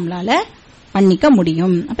வச்சு நம்மளால பண்ணிக்க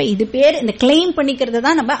முடியும். அப்ப இது பேர், இந்த கிளைம் பண்ணிக்கிறது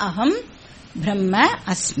தான் நம்ம அகம் பிரம்ம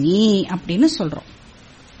அஸ்மி அப்படின்னு சொல்றோம்.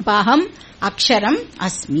 அப்ப அகம் அக்ஷரம்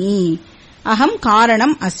அஸ்மி, அகம்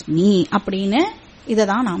காரணம் அஸ்மி அப்படின்னு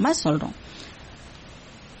இததான் நாம சொல்றோம்.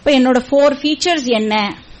 இப்ப என்னோட 4 ஃபீச்சர்ஸ் என்ன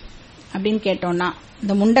அப்படின்னு கேட்டோம்னா,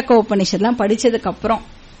 இந்த முண்டக்க உபநிஷத்லாம் படிச்சதுக்கு அப்புறம்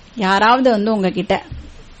யாராவது உங்ககிட்ட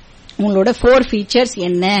உங்களோட 4 ஃபீச்சர்ஸ்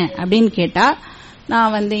என்ன அப்படின்னு கேட்டா,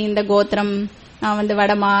 நான் இந்த கோத்திரம், நான்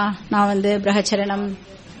வடமா, நான் பிரகச்சரணம்,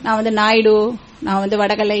 நான் நாயுடு, நான்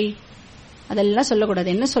வடகலை, அதெல்லாம் சொல்லக்கூடாது.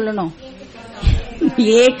 என்ன சொல்லணும்?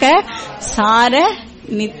 ஏக சார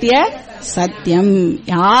நித்திய சத்தியம்.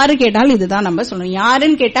 யாரு கேட்டாலும் இதுதான் நம்ம சொல்லணும்.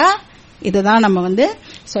 யாருன்னு கேட்டா இதுதான் நம்ம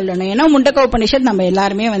சொல்லணும். ஏன்னா முண்டக்க உபநிஷத் நம்ம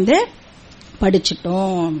எல்லாருமே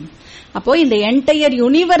படிச்சுட்டோம். அப்போ இந்த என்டையர்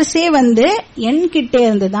யூனிவர்ஸே என்கிட்ட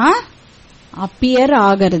இருந்துதான் அப்பியர்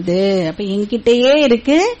ஆகிறது. அப்ப என்கிட்டயே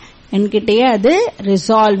இருக்கு, என்கிட்டயே அது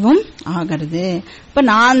ரிசால்வும் ஆகிறது. இப்ப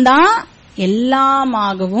நான் தான்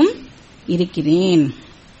எல்லாமாகவும் இருக்கிறேன்.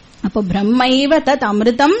 அப்போ பிரம்மைவ தத்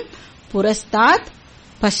அமிர்தம் புரஸ்தாத்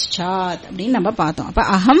பஷாத் அப்படின்னு நம்ம பார்த்தோம். அப்ப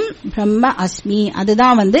அகம் பிரம்ம அஸ்மி,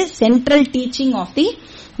 அதுதான் central teaching of the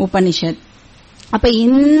Upanishad. அப்ப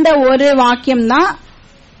இந்த ஒரு வாக்கியம் தான்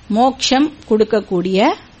மோட்சம் கொடுக்கக்கூடிய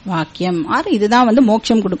வாக்கியம், இதுதான் வந்து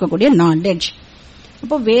மோட்சம் கொடுக்கக்கூடிய நாலேஜ்.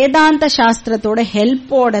 அப்போ வேதாந்த சாஸ்திரத்தோட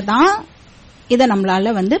ஹெல்ப்போட தான் இதை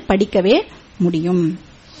நம்மளால வந்து படிக்கவே முடியும்.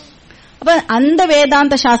 அப்ப அந்த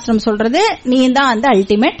வேதாந்த சாஸ்திரம் சொல்றது நீ தான் அந்த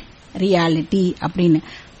அல்டிமேட் ரியாலிட்டி அப்படின்னு.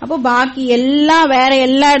 அப்போ பாக்கி எல்லாம் வேற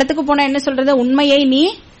எல்லா இடத்துக்கு போனா என்ன சொல்றது, உண்மையை நீ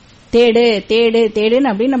தேடு தேடு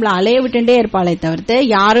தேடுன்னு அப்படின்னு நம்மள அலைய விட்டுட்டே இருப்பாளே தவிர்த்து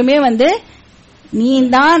யாருமே வந்து நீ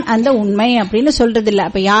தான் அந்த உண்மை அப்படின்னு சொல்றது இல்ல.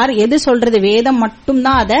 அப்ப யார் எது சொல்றது, வேதம்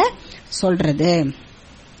மட்டும்தான் அத சொல்றது.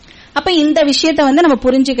 அப்ப இந்த விஷயத்த வந்து நம்ம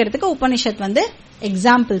புரிஞ்சுக்கிறதுக்கு உபனிஷத் வந்து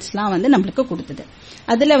எக்ஸாம்பிள்ஸ்லாம் வந்து நம்மளுக்கு கொடுத்தது.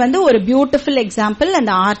 அதுல வந்து ஒரு பியூட்டிஃபுல் எக்ஸாம்பிள்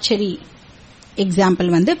அந்த ஆர்ச்சரி எக்ஸாம்பிள்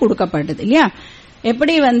வந்து கொடுக்கப்படுது இல்லையா.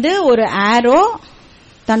 எப்படி வந்து ஒரு ஆரோ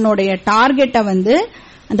தன்னுடைய டார்கெட்டை வந்து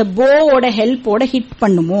அந்த போவோட ஹெல்ப்போட ஹிட்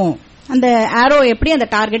பண்ணுமோ, அந்த ஆரோ எப்படி அந்த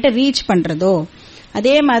டார்கெட்டை ரீச் பண்றதோ,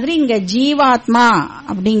 அதே மாதிரி இங்க ஜீவாத்மா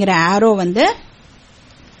அப்படிங்கிற ஆரோ வந்து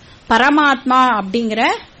பரமாத்மா அப்படிங்கிற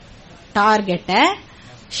டார்கெட்டை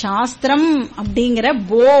சாஸ்திரம் அப்படிங்கிற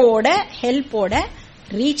போவோட ஹெல்ப்போட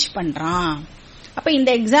ரீச் பண்றான். அப்ப இந்த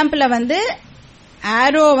எக்ஸாம்பிள வந்து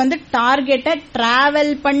ஆரோ வந்து டார்கெட்டை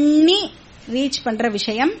டிராவல் பண்ணி ரீச் பண்ற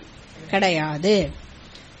விஷயம் கிடையாது.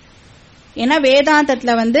 ஏன்னா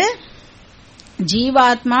வேதாந்தத்துல வந்து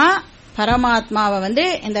ஜீவாத்மா பரமாத்மாவை வந்து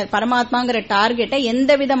இந்த பரமாத்மாங்கிற டார்கெட்டை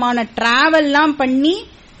எந்த விதமான டிராவல்லாம் பண்ணி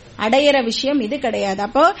அடையிற விஷயம் இது கிடையாது.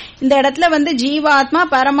 அப்போ இந்த இடத்துல வந்து ஜீவாத்மா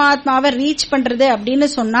பரமாத்மாவை ரீச் பண்றது அப்படின்னு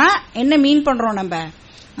சொன்னா என்ன மீன் பண்றோம் நம்ம,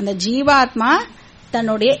 அந்த ஜீவாத்மா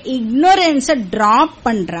தன்னுடைய இக்னோரன்ஸ டிராப்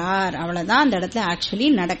பண்றார், அவ்வளவுதான் அந்த இடத்துல ஆக்சுவலி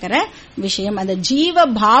நடக்கிற விஷயம். அந்த ஜீவ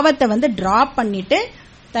பாவத்தை வந்து டிராப் பண்ணிட்டு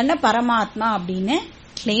தன்னை பரமாத்மா அப்படின்னு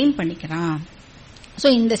கிளைம் பண்ணிக்கிறான். சோ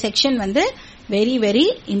இந்த செக்ஷன் வந்து வெரி வெரி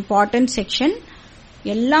இம்பார்ட்டன்ட் செக்ஷன்.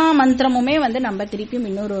 எல்லா மந்திரமுமே வந்து நம்ம திருப்பியும்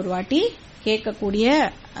இன்னொரு வாட்டி கேட்கக்கூடிய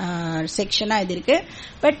செக்ஷனா இது இருக்கு.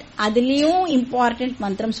 பட் அதுலயும் இம்பார்ட்டன்ட்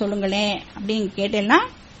மந்திரம் சொல்லுங்களேன் அப்படின்னு கேட்டேன்னா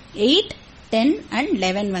 8, 10 and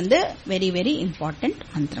 11 வந்து வெரி வெரி இம்பார்ட்டன்ட்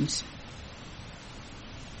மந்திரம்ஸ்.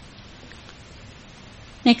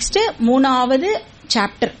 நெக்ஸ்ட் 3வது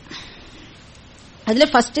சாப்டர், அதுல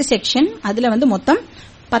ஃபர்ஸ்ட் செக்ஷன். அதுல வந்து மொத்தம்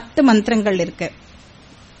 10 மந்திரங்கள் இருக்கு.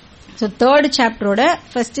 சோ 3rd சாப்டரோட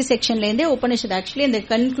ஃபர்ஸ்ட் செக்ஷன்ல இருந்தே உபனிஷத் ஆக்சுவலி இந்த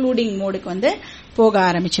கன்க்ளூடிங் மோடுக்கு வந்து போக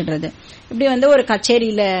ஆரம்பிச்சிடுறது. இப்படி வந்து ஒரு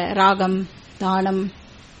கச்சேரியில ராகம், தானம்,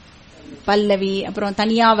 பல்லவி, அப்புறம்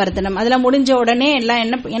தனியாவர்தனம் அதெல்லாம் முடிஞ்ச உடனே எல்லாம்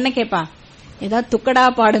என்ன கேட்பா, ஏதாவது துக்கடா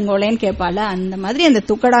பாடுங்கோலேன்னு கேட்பால, அந்த மாதிரி அந்த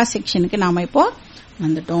துக்கடா செக்ஷனுக்கு நாம இப்போ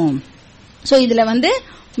வந்துட்டோம். சோ இதுல வந்து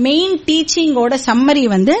மெயின் டீச்சிங்கோட சம்மரி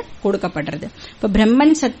வந்து கொடுக்கப்படுறது. இப்ப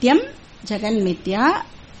பிரம்மன் சத்தியம் ஜெகன் மித்யா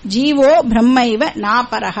ஜீவோ பிரம்மைவ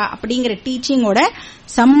நாபரஹா அப்படிங்கிற டீச்சிங்கோட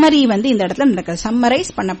சம்மரி வந்து இந்த இடத்துல நடக்குது, சம்மரைஸ்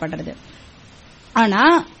பண்ணப்படுறது. ஆனா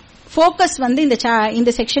போக்கஸ் வந்து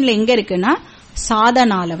இந்த செக்ஷன்ல எங்க இருக்குன்னா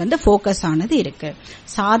சாதனால வந்து போக்கஸ் ஆனது இருக்கு.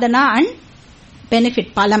 சாதனா அண்ட்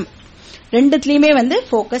பெனிஃபிட் பலம் ரெண்டுத்துலயுமே வந்து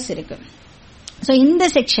போக்கஸ் இருக்கு. சோ இந்த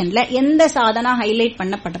செக்ஷன்ல எந்த சாதனா ஹைலைட்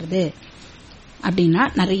பண்ணப்படுறது அப்படின்னா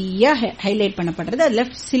நிறைய ஹைலைட் பண்ணப்படுறது. அதுல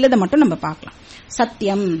சிலதை மட்டும் நம்ம பார்க்கலாம்.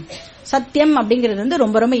 சத்தியம், சத்தியம் அப்படிங்கிறது வந்து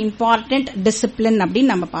ரொம்ப ரொம்ப இம்பார்ட்டன்ட் டிசிப்ளின்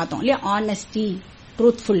அப்படின்னு நம்ம பார்த்தோம் இல்லையா. ஆனஸ்டி,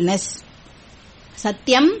 ட்ரூத்ஃபுல்னஸ்,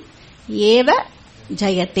 சத்தியம் ஏவ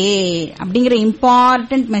ஜெயத்தே அப்படிங்கிற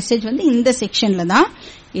இம்பார்ட்டன்ட் மெசேஜ் வந்து இந்த செக்ஷன்ல தான்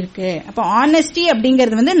இருக்கு. அப்ப ஆனஸ்டி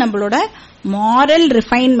அப்படிங்கிறது வந்து நம்மளோட மாரல்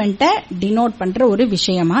ரிஃபைன்மெண்ட்டை டினோட் பண்ற ஒரு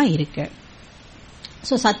விஷயமா இருக்கு.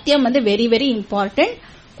 சோ சத்தியம் வந்து very very important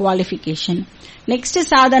qualification. Next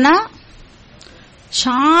Sadhana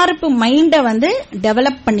sharp மைண்ட வந்து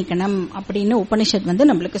டெவலப் பண்ணிக்கணும் அப்படின்னு உபனிஷத் வந்து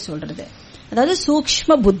நம்மளுக்கு சொல்றது. அதாவது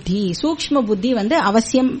சூக்ஷ்ம புத்தி, சூக்ஷ்ம புத்தி வந்து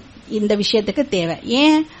அவசியம் இந்த விஷயத்துக்கு தேவை.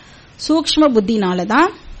 ஏன்? சூக்ஷ்ம புத்தினாலதான்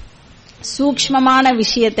சூக்ஷ்மமான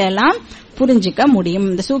விஷயத்தை எல்லாம் புரிஞ்சுக்க முடியும்.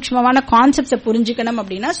 இந்த சூக்ஷ்மமான கான்செப்ட்ஸை புரிஞ்சுக்கணும்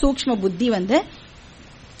அப்படின்னா சூக்ஷ்ம புத்தி வந்து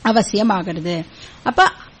அவசியம் ஆகிறது. அப்ப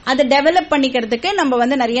அதை டெவலப் பண்ணிக்கிறதுக்கு நம்ம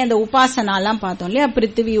வந்து நிறைய இந்த உபாசனா எல்லாம் பார்த்தோம் இல்லையா.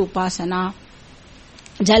 பிருத்திவி உபாசனா,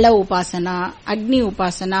 ஜல உபாசனா, அக்னி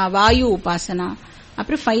உபாசனா, வாயு உபாசனா,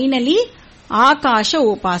 அப்புறம் ஃபைனலி ஆகாஷ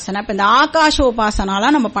உபாசனா. இப்ப இந்த ஆகாஷ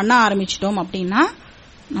உபாசனாலாம் நம்ம பண்ண ஆரம்பிச்சிட்டோம் அப்படின்னா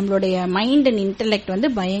நம்மளுடைய மைண்ட் அண்ட் இன்டெலெக்ட் வந்து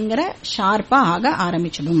பயங்கர ஷார்ப்பா ஆக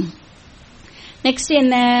ஆரம்பிச்சிடும். நெக்ஸ்ட்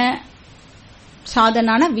என்ன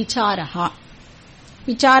சாதனான விசாரஹா.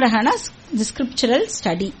 விசாரஹானா ஸ்கிரிப்சுரல்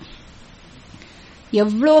ஸ்டடி.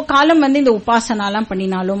 எவ்வளோ காலம் வந்து இந்த உபாசனாலாம்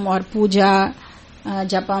பண்ணினாலும் ஒரு பூஜா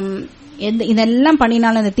ஜபம் இதெல்லாம்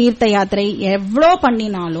பண்ணினாலும் இந்த தீர்த்த யாத்திரை எவ்வளோ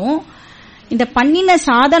பண்ணினாலும் இந்த பண்ணின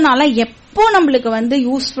சாதனால எப்போ நம்மளுக்கு வந்து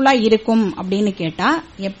யூஸ்ஃபுல்லா இருக்கும் அப்படின்னு கேட்டா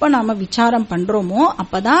எப்ப நாம விசாரம் பண்றோமோ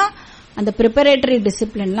அப்பதான் அந்த ப்ரிப்பரேட்டரி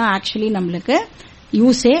டிசிப்ளின்லாம் ஆக்சுவலி நம்மளுக்கு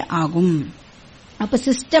யூஸே ஆகும். அப்ப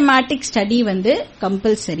சிஸ்டமேட்டிக் ஸ்டடி வந்து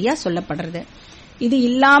கம்பல்சரியா சொல்லப்படுறது. இது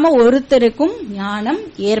இல்லாம ஒருத்தருக்கும் ஞானம்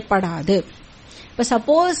ஏற்படாது. இப்ப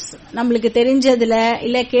சப்போஸ் நம்மளுக்கு தெரிஞ்சதுல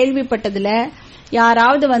இல்ல கேள்விப்பட்டதுல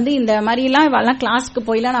யாராவது வந்து இந்த மாதிரி எல்லாம் இவெல்லாம் கிளாஸ்க்கு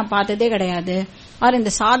போயெல்லாம் நான் பார்த்ததே கிடையாது, அவர்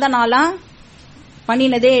இந்த சாதனாலாம்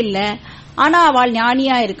பண்ணினதே இல்ல, ஆனா அவள்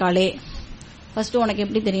ஞானியா இருக்காளே, ஃபர்ஸ்ட் உனக்கு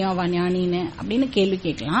எப்படி தெரியும் அவ ஞானின்னு அப்படின்னு கேள்வி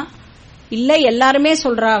கேட்கலாம். இல்ல எல்லாருமே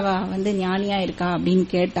சொல்றா அவ வந்து ஞானியா இருக்கா அப்படின்னு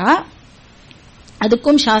கேட்டா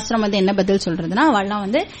அதுக்கும் சாஸ்திரம் வந்து என்ன பதில் சொல்றதுன்னா அவள்லாம்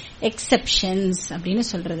வந்து எக்ஸெப்ஷன்ஸ் அப்படின்னு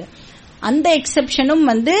சொல்றது. அந்த எக்ஸெப்ஷனும்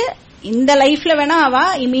வந்து இந்த லைஃப்ல வேணா அவ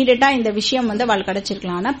இமீடியட்டா இந்த விஷயம் வந்து அவள்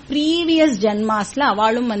கிடைச்சிருக்கலாம். ஆனா ப்ரீவியஸ் ஜென்மாஸ்ல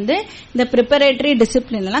அவளும் வந்து இந்த ப்ரிப்பரேட்டரி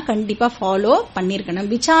டிசிப்ளின் எல்லாம் கண்டிப்பா ஃபாலோ பண்ணிருக்கணும்.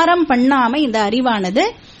 விசாரம் பண்ணாம இந்த அறிவானது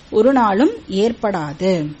ஒரு நாளும்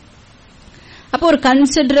ஏற்படாது. அப்போ ஒரு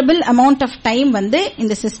கன்சிடரபிள் அமௌண்ட் ஆஃப் டைம் வந்து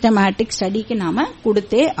இந்த சிஸ்டமேட்டிக் ஸ்டடிக்கு நாம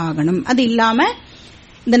கொடுத்தே ஆகணும். அது இல்லாம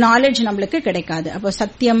இந்த நாலேஜ் நம்மளுக்கு கிடைக்காது. அப்போ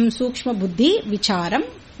சத்தியம், சூக்ஷ்ம புத்தி, விசாரம்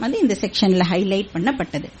வந்து இந்த செக்ஷன்ல ஹைலைட்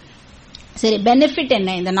பண்ணப்பட்டது. சரி, பெனிஃபிட் என்ன?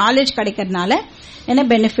 இந்த நாலேஜ் கிடைக்கிறதுனால என்ன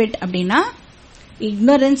பெனிஃபிட் அப்படின்னா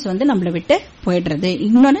இக்னோரன்ஸ் வந்து நம்மளை விட்டு போயிடுறது,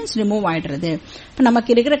 இக்னோரன்ஸ் ரிமூவ் ஆயிடுறது. இப்ப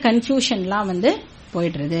நமக்கு இருக்கிற கன்ஃபியூஷன்லாம் வந்து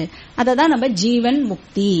போயிடுறது. அததான் நம்ம ஜீவன்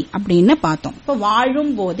முக்தி அப்படின்னு பார்த்தோம். இப்ப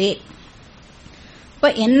வாழும் போதே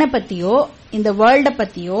இப்ப என்ன பத்தியோ இந்த வேர்ல்ட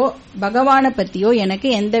பத்தியோ பகவானை பத்தியோ எனக்கு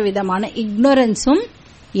எந்த விதமான இக்னோரன்ஸும்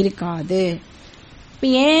இருக்காது. இப்ப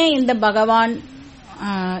ஏன் இந்த பகவான்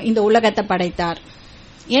இந்த உலகத்தை படைத்தார்,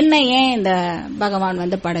 என்ன ஏன் இந்த பகவான்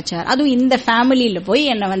வந்து படைச்சார், அதுவும் இந்த ஃபேமிலியில போய்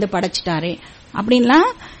என்ன வந்து படைச்சிட்டாரே அப்படின்லாம்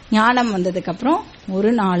ஞானம் வந்ததுக்கு அப்புறம்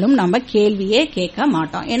ஒரு நாளும் நம்ம கேள்வியே கேட்க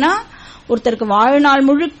மாட்டோம். ஏன்னா ஒருத்தருக்கு வாழ்நாள்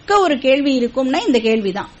முழுக்க ஒரு கேள்வி இருக்கும்னா இந்த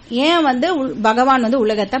கேள்விதான், ஏன் வந்து பகவான் வந்து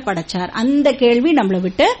உலகத்தை படைச்சார், அந்த கேள்வி நம்மளை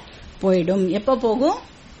விட்டு போயிடும். எப்ப போகும்?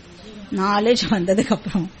 நாலேஜ் வந்ததுக்கு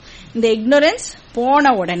அப்புறம், இந்த இக்னோரன்ஸ்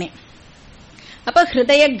போன உடனே. அப்ப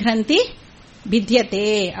ஹிருதய கிரந்தி வித்யதே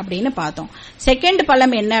அப்படின்னு பார்த்தோம். செகண்ட்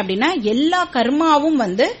பலம் என்ன அப்படின்னா எல்லா கர்மாவும்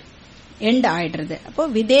வந்து எண்ட் ஆயிடுறது. அப்போ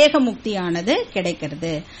விதேக முக்தியானது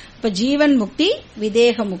கிடைக்கிறது. இப்ப ஜீவன் முக்தி,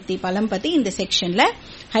 விதேக முக்தி பலம் பத்தி இந்த செக்ஷன்ல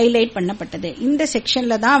ஹைலைட் பண்ணப்பட்டது. இந்த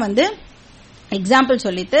செக்ஷன்ல தான் வந்து எக்ஸாம்பிள்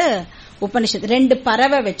சொல்லிட்டு உபனிஷத் 2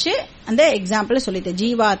 பறவை வச்சு அந்த எக்ஸாம்பிள் சொல்லிட்டு,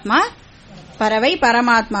 ஜீவாத்மா பறவை,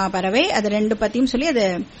 பரமாத்மா பறவை, அது 2 பத்தியும் சொல்லி அது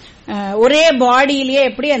ஒரே பாடியிலேயே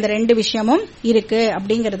எப்படி அந்த 2 விஷயமும் இருக்கு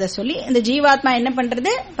அப்படிங்கறத சொல்லி இந்த ஜீவாத்மா என்ன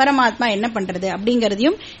பண்றது, பரமாத்மா என்ன பண்றது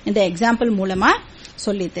அப்படிங்கறதையும் இந்த எக்ஸாம்பிள் மூலமா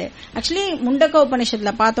சொல்லிட்டு. ஆக்சுவலி முண்டக்க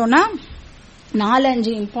உபனிஷத்துல பார்த்தோம்னா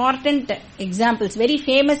 4-5 important examples, very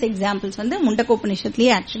famous examples வந்து முண்டக்க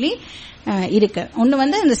உபனிஷத்துலயே ஆக்சுவலி இருக்கு. ஒன்னு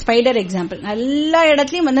வந்து இந்த ஸ்பைடர் எக்ஸாம்பிள், எல்லா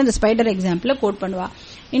இடத்துலயும் வந்து இந்த ஸ்பைடர் எக்ஸாம்பிள் கோட் பண்ணுவா.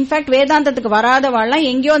 இன்ஃபேக்ட் வேதாந்தத்துக்கு வராதவாள்லாம்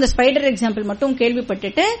எங்கேயோ அந்த ஸ்பைடர் எக்ஸாம்பிள் மட்டும்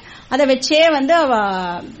கேள்விப்பட்டுட்டு அதை வச்சே வந்து அவ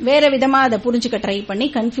வேற விதமா அதை புரிஞ்சுக்க ட்ரை பண்ணி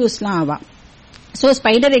கன்ஃபியூஸ்லாம் ஆவா. சோ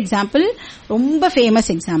ஸ்பைடர் எக்ஸாம்பிள் ரொம்ப ஃபேமஸ்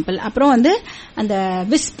எக்ஸாம்பிள். அப்புறம் வந்து அந்த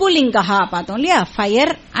விஸ்புலிங்கஹா பார்த்தோம் இல்லையா,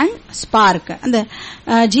 ஃபயர் அண்ட் ஸ்பார்க், அந்த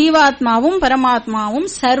ஜீவாத்மாவும் பரமாத்மாவும்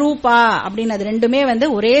சரூபா அப்படின்னு அது 2மே வந்து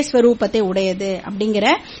ஒரே ஸ்வரூபத்தை உடையது அப்படிங்கிற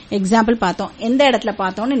எக்ஸாம்பிள் பார்த்தோம். எந்த இடத்துல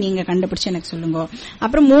பார்த்தோம்னு நீங்க கண்டுபிடிச்சு எனக்கு சொல்லுங்க.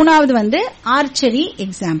 அப்புறம் 3வது வந்து ஆர்ச்சரி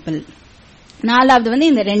எக்ஸாம்பிள், 4வது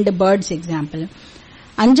வந்து இந்த 2 பேர்ட்ஸ் எக்ஸாம்பிள்,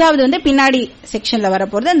 5வது வந்து பின்னாடி செக்ஷன்ல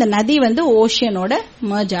வரப்போறது அந்த நதி வந்து ஓஷியனோட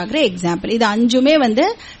மர்ஜ் ஆகிற எக்ஸாம்பிள். இது 5மே வந்து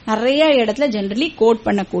நிறைய இடத்துல ஜெனரலி கோட்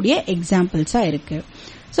பண்ணக்கூடிய எக்ஸாம்பிள்ஸா இருக்கு.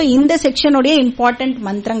 சோ இந்த செக்ஷனுடைய இம்பார்ட்டன்ட்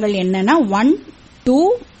மந்திரங்கள் என்னன்னா 1, 2,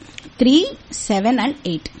 3, 7 and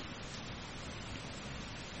 8.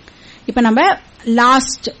 இப்ப நம்ம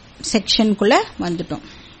லாஸ்ட் செக்ஷனுக்குள்ள வந்துட்டோம்.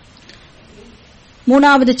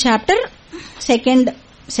 3வது சாப்டர், செகண்ட்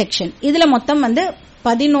செக்ஷன். இதுல மொத்தம் வந்து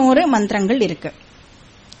 11 மந்திரங்கள் இருக்கு.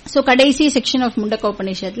 சோ கடைசி செக்ஷன் ஆஃப் முண்டக்க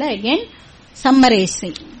உபநிஷத்துல அகைன்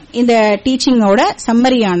சம்மரைசிங், இந்த டீச்சிங்கோட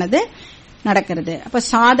சம்மரியானது நடக்கிறது. அப்ப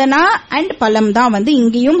சாதனா அண்ட் பலம் தான் வந்து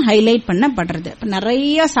இங்கேயும் ஹைலைட் பண்ணப்படுறது. இப்ப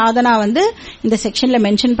நிறைய சாதனா வந்து இந்த செக்ஷன்ல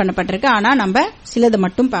மென்ஷன் பண்ணப்பட்டிருக்கு. ஆனா நம்ம சிலது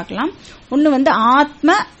மட்டும் பார்க்கலாம். ஒன்னு வந்து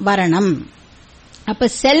ஆத்ம வரணம்.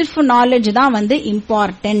 அப்ப செல்ஃப் நாலேஜ் தான் வந்து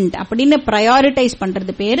இம்பார்ட்டன்ட் அப்படின்னு பிரையாரிட்டைஸ்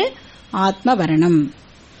பண்றது பேரு ஆத்ம வரணம்.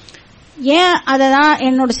 ஏன் அததான்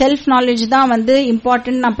என்னோட செல்ஃப் நாலேஜ் தான் வந்து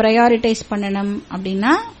இம்பார்ட்டன்ட் நான் பிரையாரிட்டைஸ் பண்ணணும்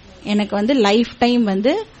அப்படின்னா, எனக்கு வந்து லைஃப் டைம்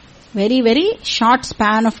வந்து very very short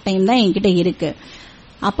span of time தான் என்கிட்ட இருக்கு.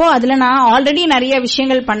 அப்போ அதுல நான் ஆல்ரெடி நிறைய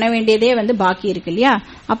விஷயங்கள் பண்ண வேண்டியதே வந்து பாக்கி இருக்கு இல்லையா.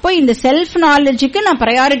 அப்போ இந்த செல்ஃப் நாலேஜுக்கு நான்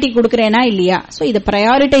பிரையாரிட்டி கொடுக்கறேனா இல்லையா, சோ இதை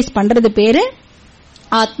பிரையாரிட்டைஸ் பண்றது பேரு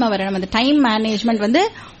ஆத்மவரணம். அந்த டைம் மேனேஜ்மெண்ட் வந்து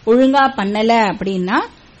ஒழுங்கா பண்ணல அப்படின்னா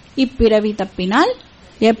இப்பிறவி தப்பினால்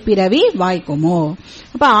எப்பிறவி வாய்க்குமோ.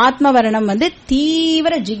 அப்ப ஆத்மவரணம் வந்து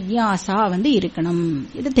தீவிர ஜிக்யாசா வந்து இருக்கணும்,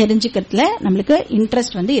 இது தெரிஞ்சுக்கிறதுல நம்மளுக்கு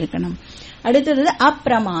இன்ட்ரெஸ்ட் வந்து இருக்கணும். அடுத்தது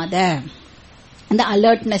அப்பிரமாத. அந்த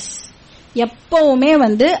அலர்ட்னஸ். எப்பவுமே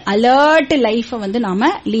அலர்ட் லைஃப நாம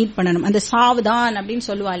லீட் பண்ணணும். அந்த சாவதான் அப்படின்னு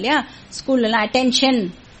சொல்லுவா இல்லையா ஸ்கூல்ல எல்லாம், அட்டென்ஷன்.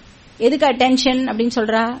 எதுக்கு அட்டென்ஷன் அப்படின்னு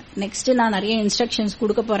சொல்றா? நெக்ஸ்ட் நான் நிறைய இன்ஸ்ட்ரக்ஷன்ஸ்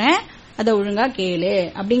கொடுக்க போறேன், அதை ஒழுங்கா கேளு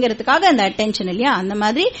அப்படிங்கறதுக்காக அந்த அட்டென்ஷன் இல்லையா. அந்த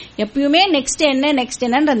மாதிரி எப்பயுமே நெக்ஸ்ட்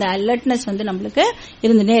என்னன்ற அந்த அலர்ட்னஸ் நம்மளுக்கு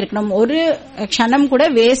இருந்துட்டே இருக்கணும். ஒரு க்ஷணம் கூட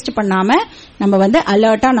வேஸ்ட் பண்ணாம நம்ம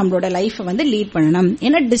அலர்ட்டா நம்மளோட லைஃப் லீட் பண்ணணும்.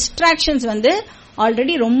 ஏன்னா டிஸ்ட்ராக்ஷன்ஸ்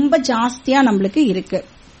ஆல்ரெடி ரொம்ப ஜாஸ்தியா நம்மளுக்கு இருக்கு.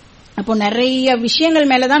 அப்போ நிறைய விஷயங்கள்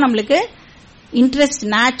மேலதான் நம்மளுக்கு இன்ட்ரெஸ்ட்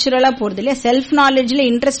நேச்சுரலா போறது இல்லையா. செல்ஃப் நாலேஜ்ல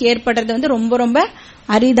இன்ட்ரெஸ்ட் ஏற்படுறது ரொம்ப ரொம்ப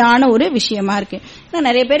அரிதான ஒரு விஷயமா இருக்கு.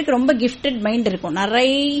 நிறைய பேருக்கு ரொம்ப கிஃப்டட் மைண்ட் இருக்கும்.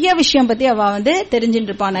 நிறைய விஷயம் பத்தி அவ தெரிஞ்சுட்டு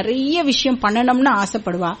இருப்பா, நிறைய விஷயம் பண்ணணும்னு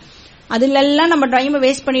ஆசைப்படுவா. அதுல எல்லாம் நம்ம டைம்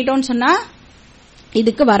வேஸ்ட் பண்ணிட்டோம்னு சொன்னா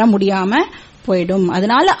இதுக்கு வர முடியாம போயிடும்.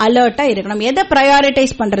 அதனால அலர்ட்டா இருக்கணும். எதை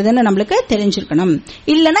பிரையாரிட்டைஸ் பண்றதுன்னு நம்மளுக்கு தெரிஞ்சிருக்கணும்.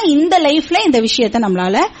 இல்லனா இந்த லைஃப்ல இந்த விஷயத்த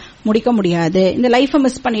நம்மளால முடிக்க முடியாது. இந்த லைஃப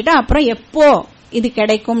மிஸ் பண்ணிட்டா அப்புறம் எப்போ இது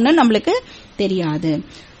கிடைக்கும்னு நம்மளுக்கு தெரியாது.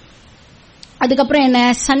 அதுக்கப்புறம் என்ன?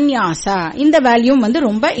 சந்நியாசா. இந்த வேல்யூ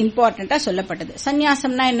ரொம்ப இம்பார்ட்டன்டா சொல்லப்பட்டது.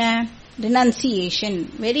 சந்நியாசம்னா என்ன? Renunciation.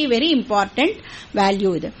 Very very important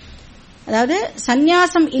value இது. அதாவது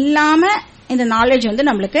சந்நியாசம் இல்லாம இந்த நாலேஜ்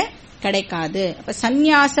நம்மளுக்கு கிடைக்காது. அப்ப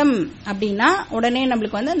சந்நியாசம் அப்படின்னா உடனே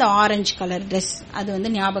நம்மளுக்கு அந்த ஆரஞ்சு கலர் ட்ரெஸ்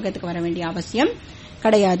அது ஞாபகத்துக்கு வர வேண்டிய அவசியம்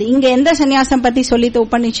கிடையாது. இங்க எந்த சந்நியாசம் பத்தி சொல்லிட்டு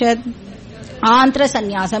உபனிஷத்? ஆந்திர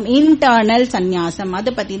சந்நியாசம், இன்டர்னல் சந்நியாசம்,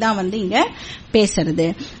 அதை பத்தி தான் இங்க பேசுறது.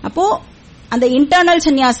 அப்போ அந்த இன்டர்னல்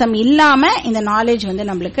சந்நியாசம் இல்லாம இந்த நாலேஜ்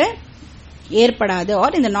நம்மளுக்கு ஏற்படாது,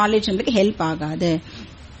 ஆர் இந்த நாலேஜ் நம்மளுக்கு ஹெல்ப் ஆகாது.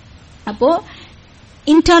 அப்போ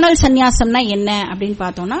இன்டர்னல் சந்நியாசம்னா என்ன அப்படின்னு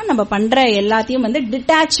பார்த்தோம்னா, நம்ம பண்ற எல்லாத்தையும்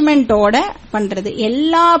டிட்டாச்மெண்டோட பண்றது,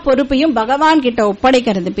 எல்லா பொறுப்பையும் பகவான் கிட்ட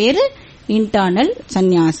ஒப்படைக்கிறது பேரு இன்டர்னல்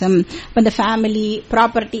சந்நியாசம். இந்த ஃபேமிலி,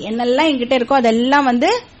 ப்ராப்பர்ட்டி என்னெல்லாம் என்கிட்ட இருக்கோ அதெல்லாம்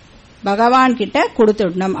பகவான் கிட்ட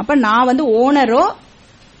கொடுத்துடணும். அப்ப நான் ஓனரோ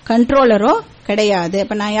கண்ட்ரோலரோ கிடையாது.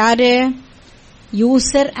 அப்ப நான் யாரு?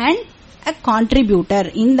 User and a contributor.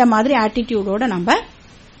 இந்த மாதிரி ஆட்டிடியூடோட நம்ம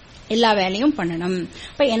எல்லா வேலையும் பண்ணணும்.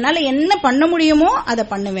 இப்ப என்னால என்ன பண்ண முடியுமோ அதை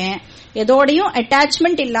பண்ணுவேன், எதோடையும்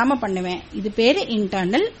அட்டாச்மெண்ட் இல்லாம பண்ணுவேன். இது பேரு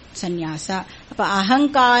இன்டர்னல் சந்நியாசா. அப்ப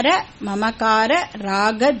அகங்கார, மமகார,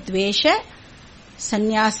 ராக, துவேஷ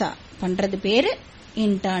சந்நியாசா பண்றது பேரு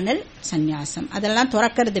இன்டர்னல் சந்நியாசம். அதெல்லாம்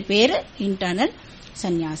துறக்கிறது பேரு இன்டர்னல்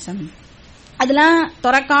சந்நியாசம். அதெல்லாம்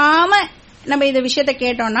துறக்காம நம்ம இந்த விஷயத்த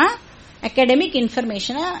கேட்டோம்னா அகாடமிக்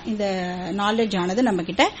இன்ஃபர்மேஷனா இந்த நாலேஜ் ஆனது நம்ம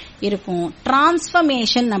கிட்ட இருக்கும்.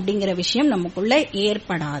 டிரான்ஸ்பர்மேஷன் அப்படிங்கிற விஷயம் நமக்குள்ள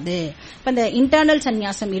ஏற்படாது. இப்ப இந்த இன்டர்னல்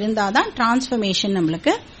சந்நியாசம் இருந்தாதான் டிரான்ஸ்பர்மேஷன்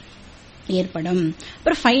நம்மளுக்கு ஏற்படும்.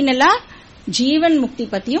 அப்புறம் ஃபைனலா ஜீவன் முக்தி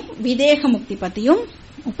பத்தியும் விதேக முக்தி பத்தியும்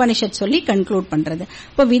உபனிஷத் சொல்லி கன்க்ளூட் பண்றது.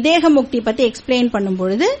 இப்ப விதேக முக்தி பத்தி எக்ஸ்பிளைன்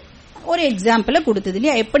பண்ணும்பொழுது ஒரு எக்ஸாம்பிள கொடுத்தது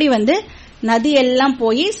இல்லையா, எப்படி நதி எல்லாம்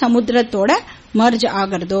போய் சமுத்திரத்தோட மர்ஜ்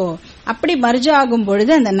ஆகிறதோ அப்படி மர்ஜ் ஆகும்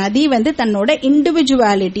பொழுது அந்த நதி தன்னோட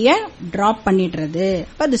இண்டிவிஜுவாலிட்டிய டிராப் பண்ணிடுறது.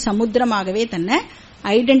 அப்ப அது சமுத்திரமாகவே தன்னை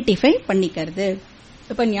ஐடென்டிஃபை பண்ணிக்கிறது.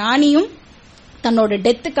 இப்ப ஞானியும் தன்னோட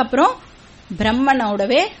டெத்துக்கு அப்புறம்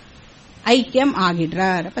பிரம்மனோடவே ஐக்கியம்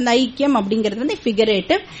ஆகிடுறார். அப்ப அந்த ஐக்கியம் அப்படிங்கிறது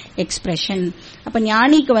ஃபிகரேட்டிவ் எக்ஸ்பிரஷன். அப்ப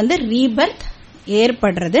ஞானிக்கு ரீபர்த்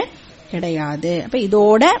ஏற்படுறது கிடையாது. அப்ப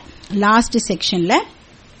இதோட லாஸ்ட் செக்ஷன்ல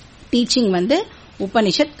டீச்சிங்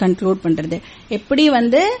உபனிஷத் கன்க்ளூட் பண்றது. எப்படி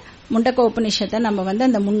முண்டக்க உபனிஷத்தை நம்ம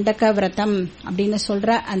அந்த முண்டக்க விரதம் அப்படின்னு சொல்ற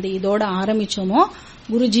அந்த இதோட ஆரம்பிச்சோமோ,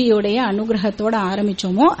 குருஜியோடைய அனுகிரகத்தோட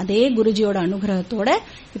ஆரம்பிச்சோமோ, அதே குருஜியோட அனுகிரகத்தோட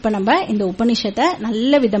இப்ப நம்ம இந்த உபனிஷத்தை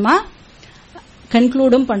நல்ல விதமா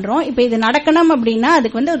கன்க்ளூடும் பண்றோம். இப்ப இது நடக்கணும் அப்படின்னா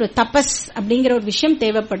அதுக்கு ஒரு தபஸ் அப்படிங்கிற ஒரு விஷயம்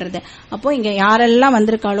தேவைப்படுறது. அப்போ இங்க யாரெல்லாம்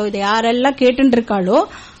வந்திருக்காளோ, இதை யாரெல்லாம் கேட்டு இருக்காளோ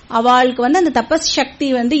அவளுக்கு அந்த தபஸ் சக்தி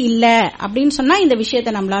இல்ல அப்படின்னு சொன்னா இந்த விஷயத்த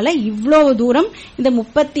நம்மளால இவ்வளவு தூரம் இந்த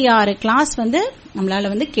 36 கிளாஸ்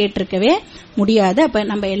நம்மளால கேட்டிருக்கவே முடியாது. அப்ப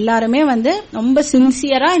நம்ம எல்லாருமே ரொம்ப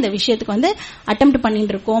சின்சியரா இந்த விஷயத்துக்கு அட்டெம்ப்ட்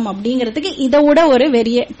பண்ணிட்டு இருக்கோம் அப்படிங்கறதுக்கு இதை விட ஒரு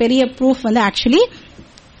பெரிய ப்ரூஃப் ஆக்சுவலி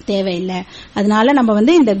தேவையில்லை. அதனால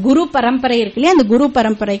நம்ம இந்த குரு பரம்பரை இருக்கு இல்லையா, அந்த குரு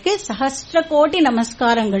பரம்பரைக்கு சஹஸ்ர கோடி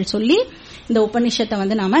நமஸ்காரங்கள் சொல்லி இந்த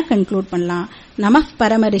உபனிஷத்தை நாம கன்க்ளூட் பண்ணலாம். நமः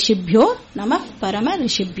பரம ரிஷிभ्यो நமः பரம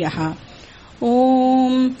ரிஷிभ्यः.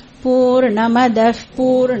 ஓம் பூர்ணமதః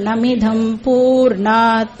பூர்ணமிதம்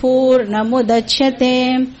பூர்ணாத் பூர்ணமுதச்யதே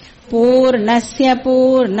பூர்ணஸ்ய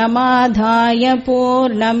பூர்ணமாதாய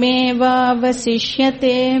பூர்ணமேவாவசிஷ்யதே.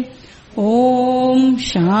 ஓம்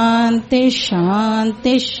சாந்தி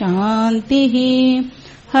சாந்தி சாந்திः.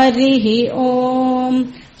 ஹரிः ஓம்.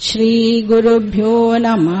 ஸ்ரீ குருभ्यो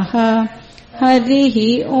நமः. हरिः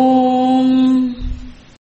ओम्.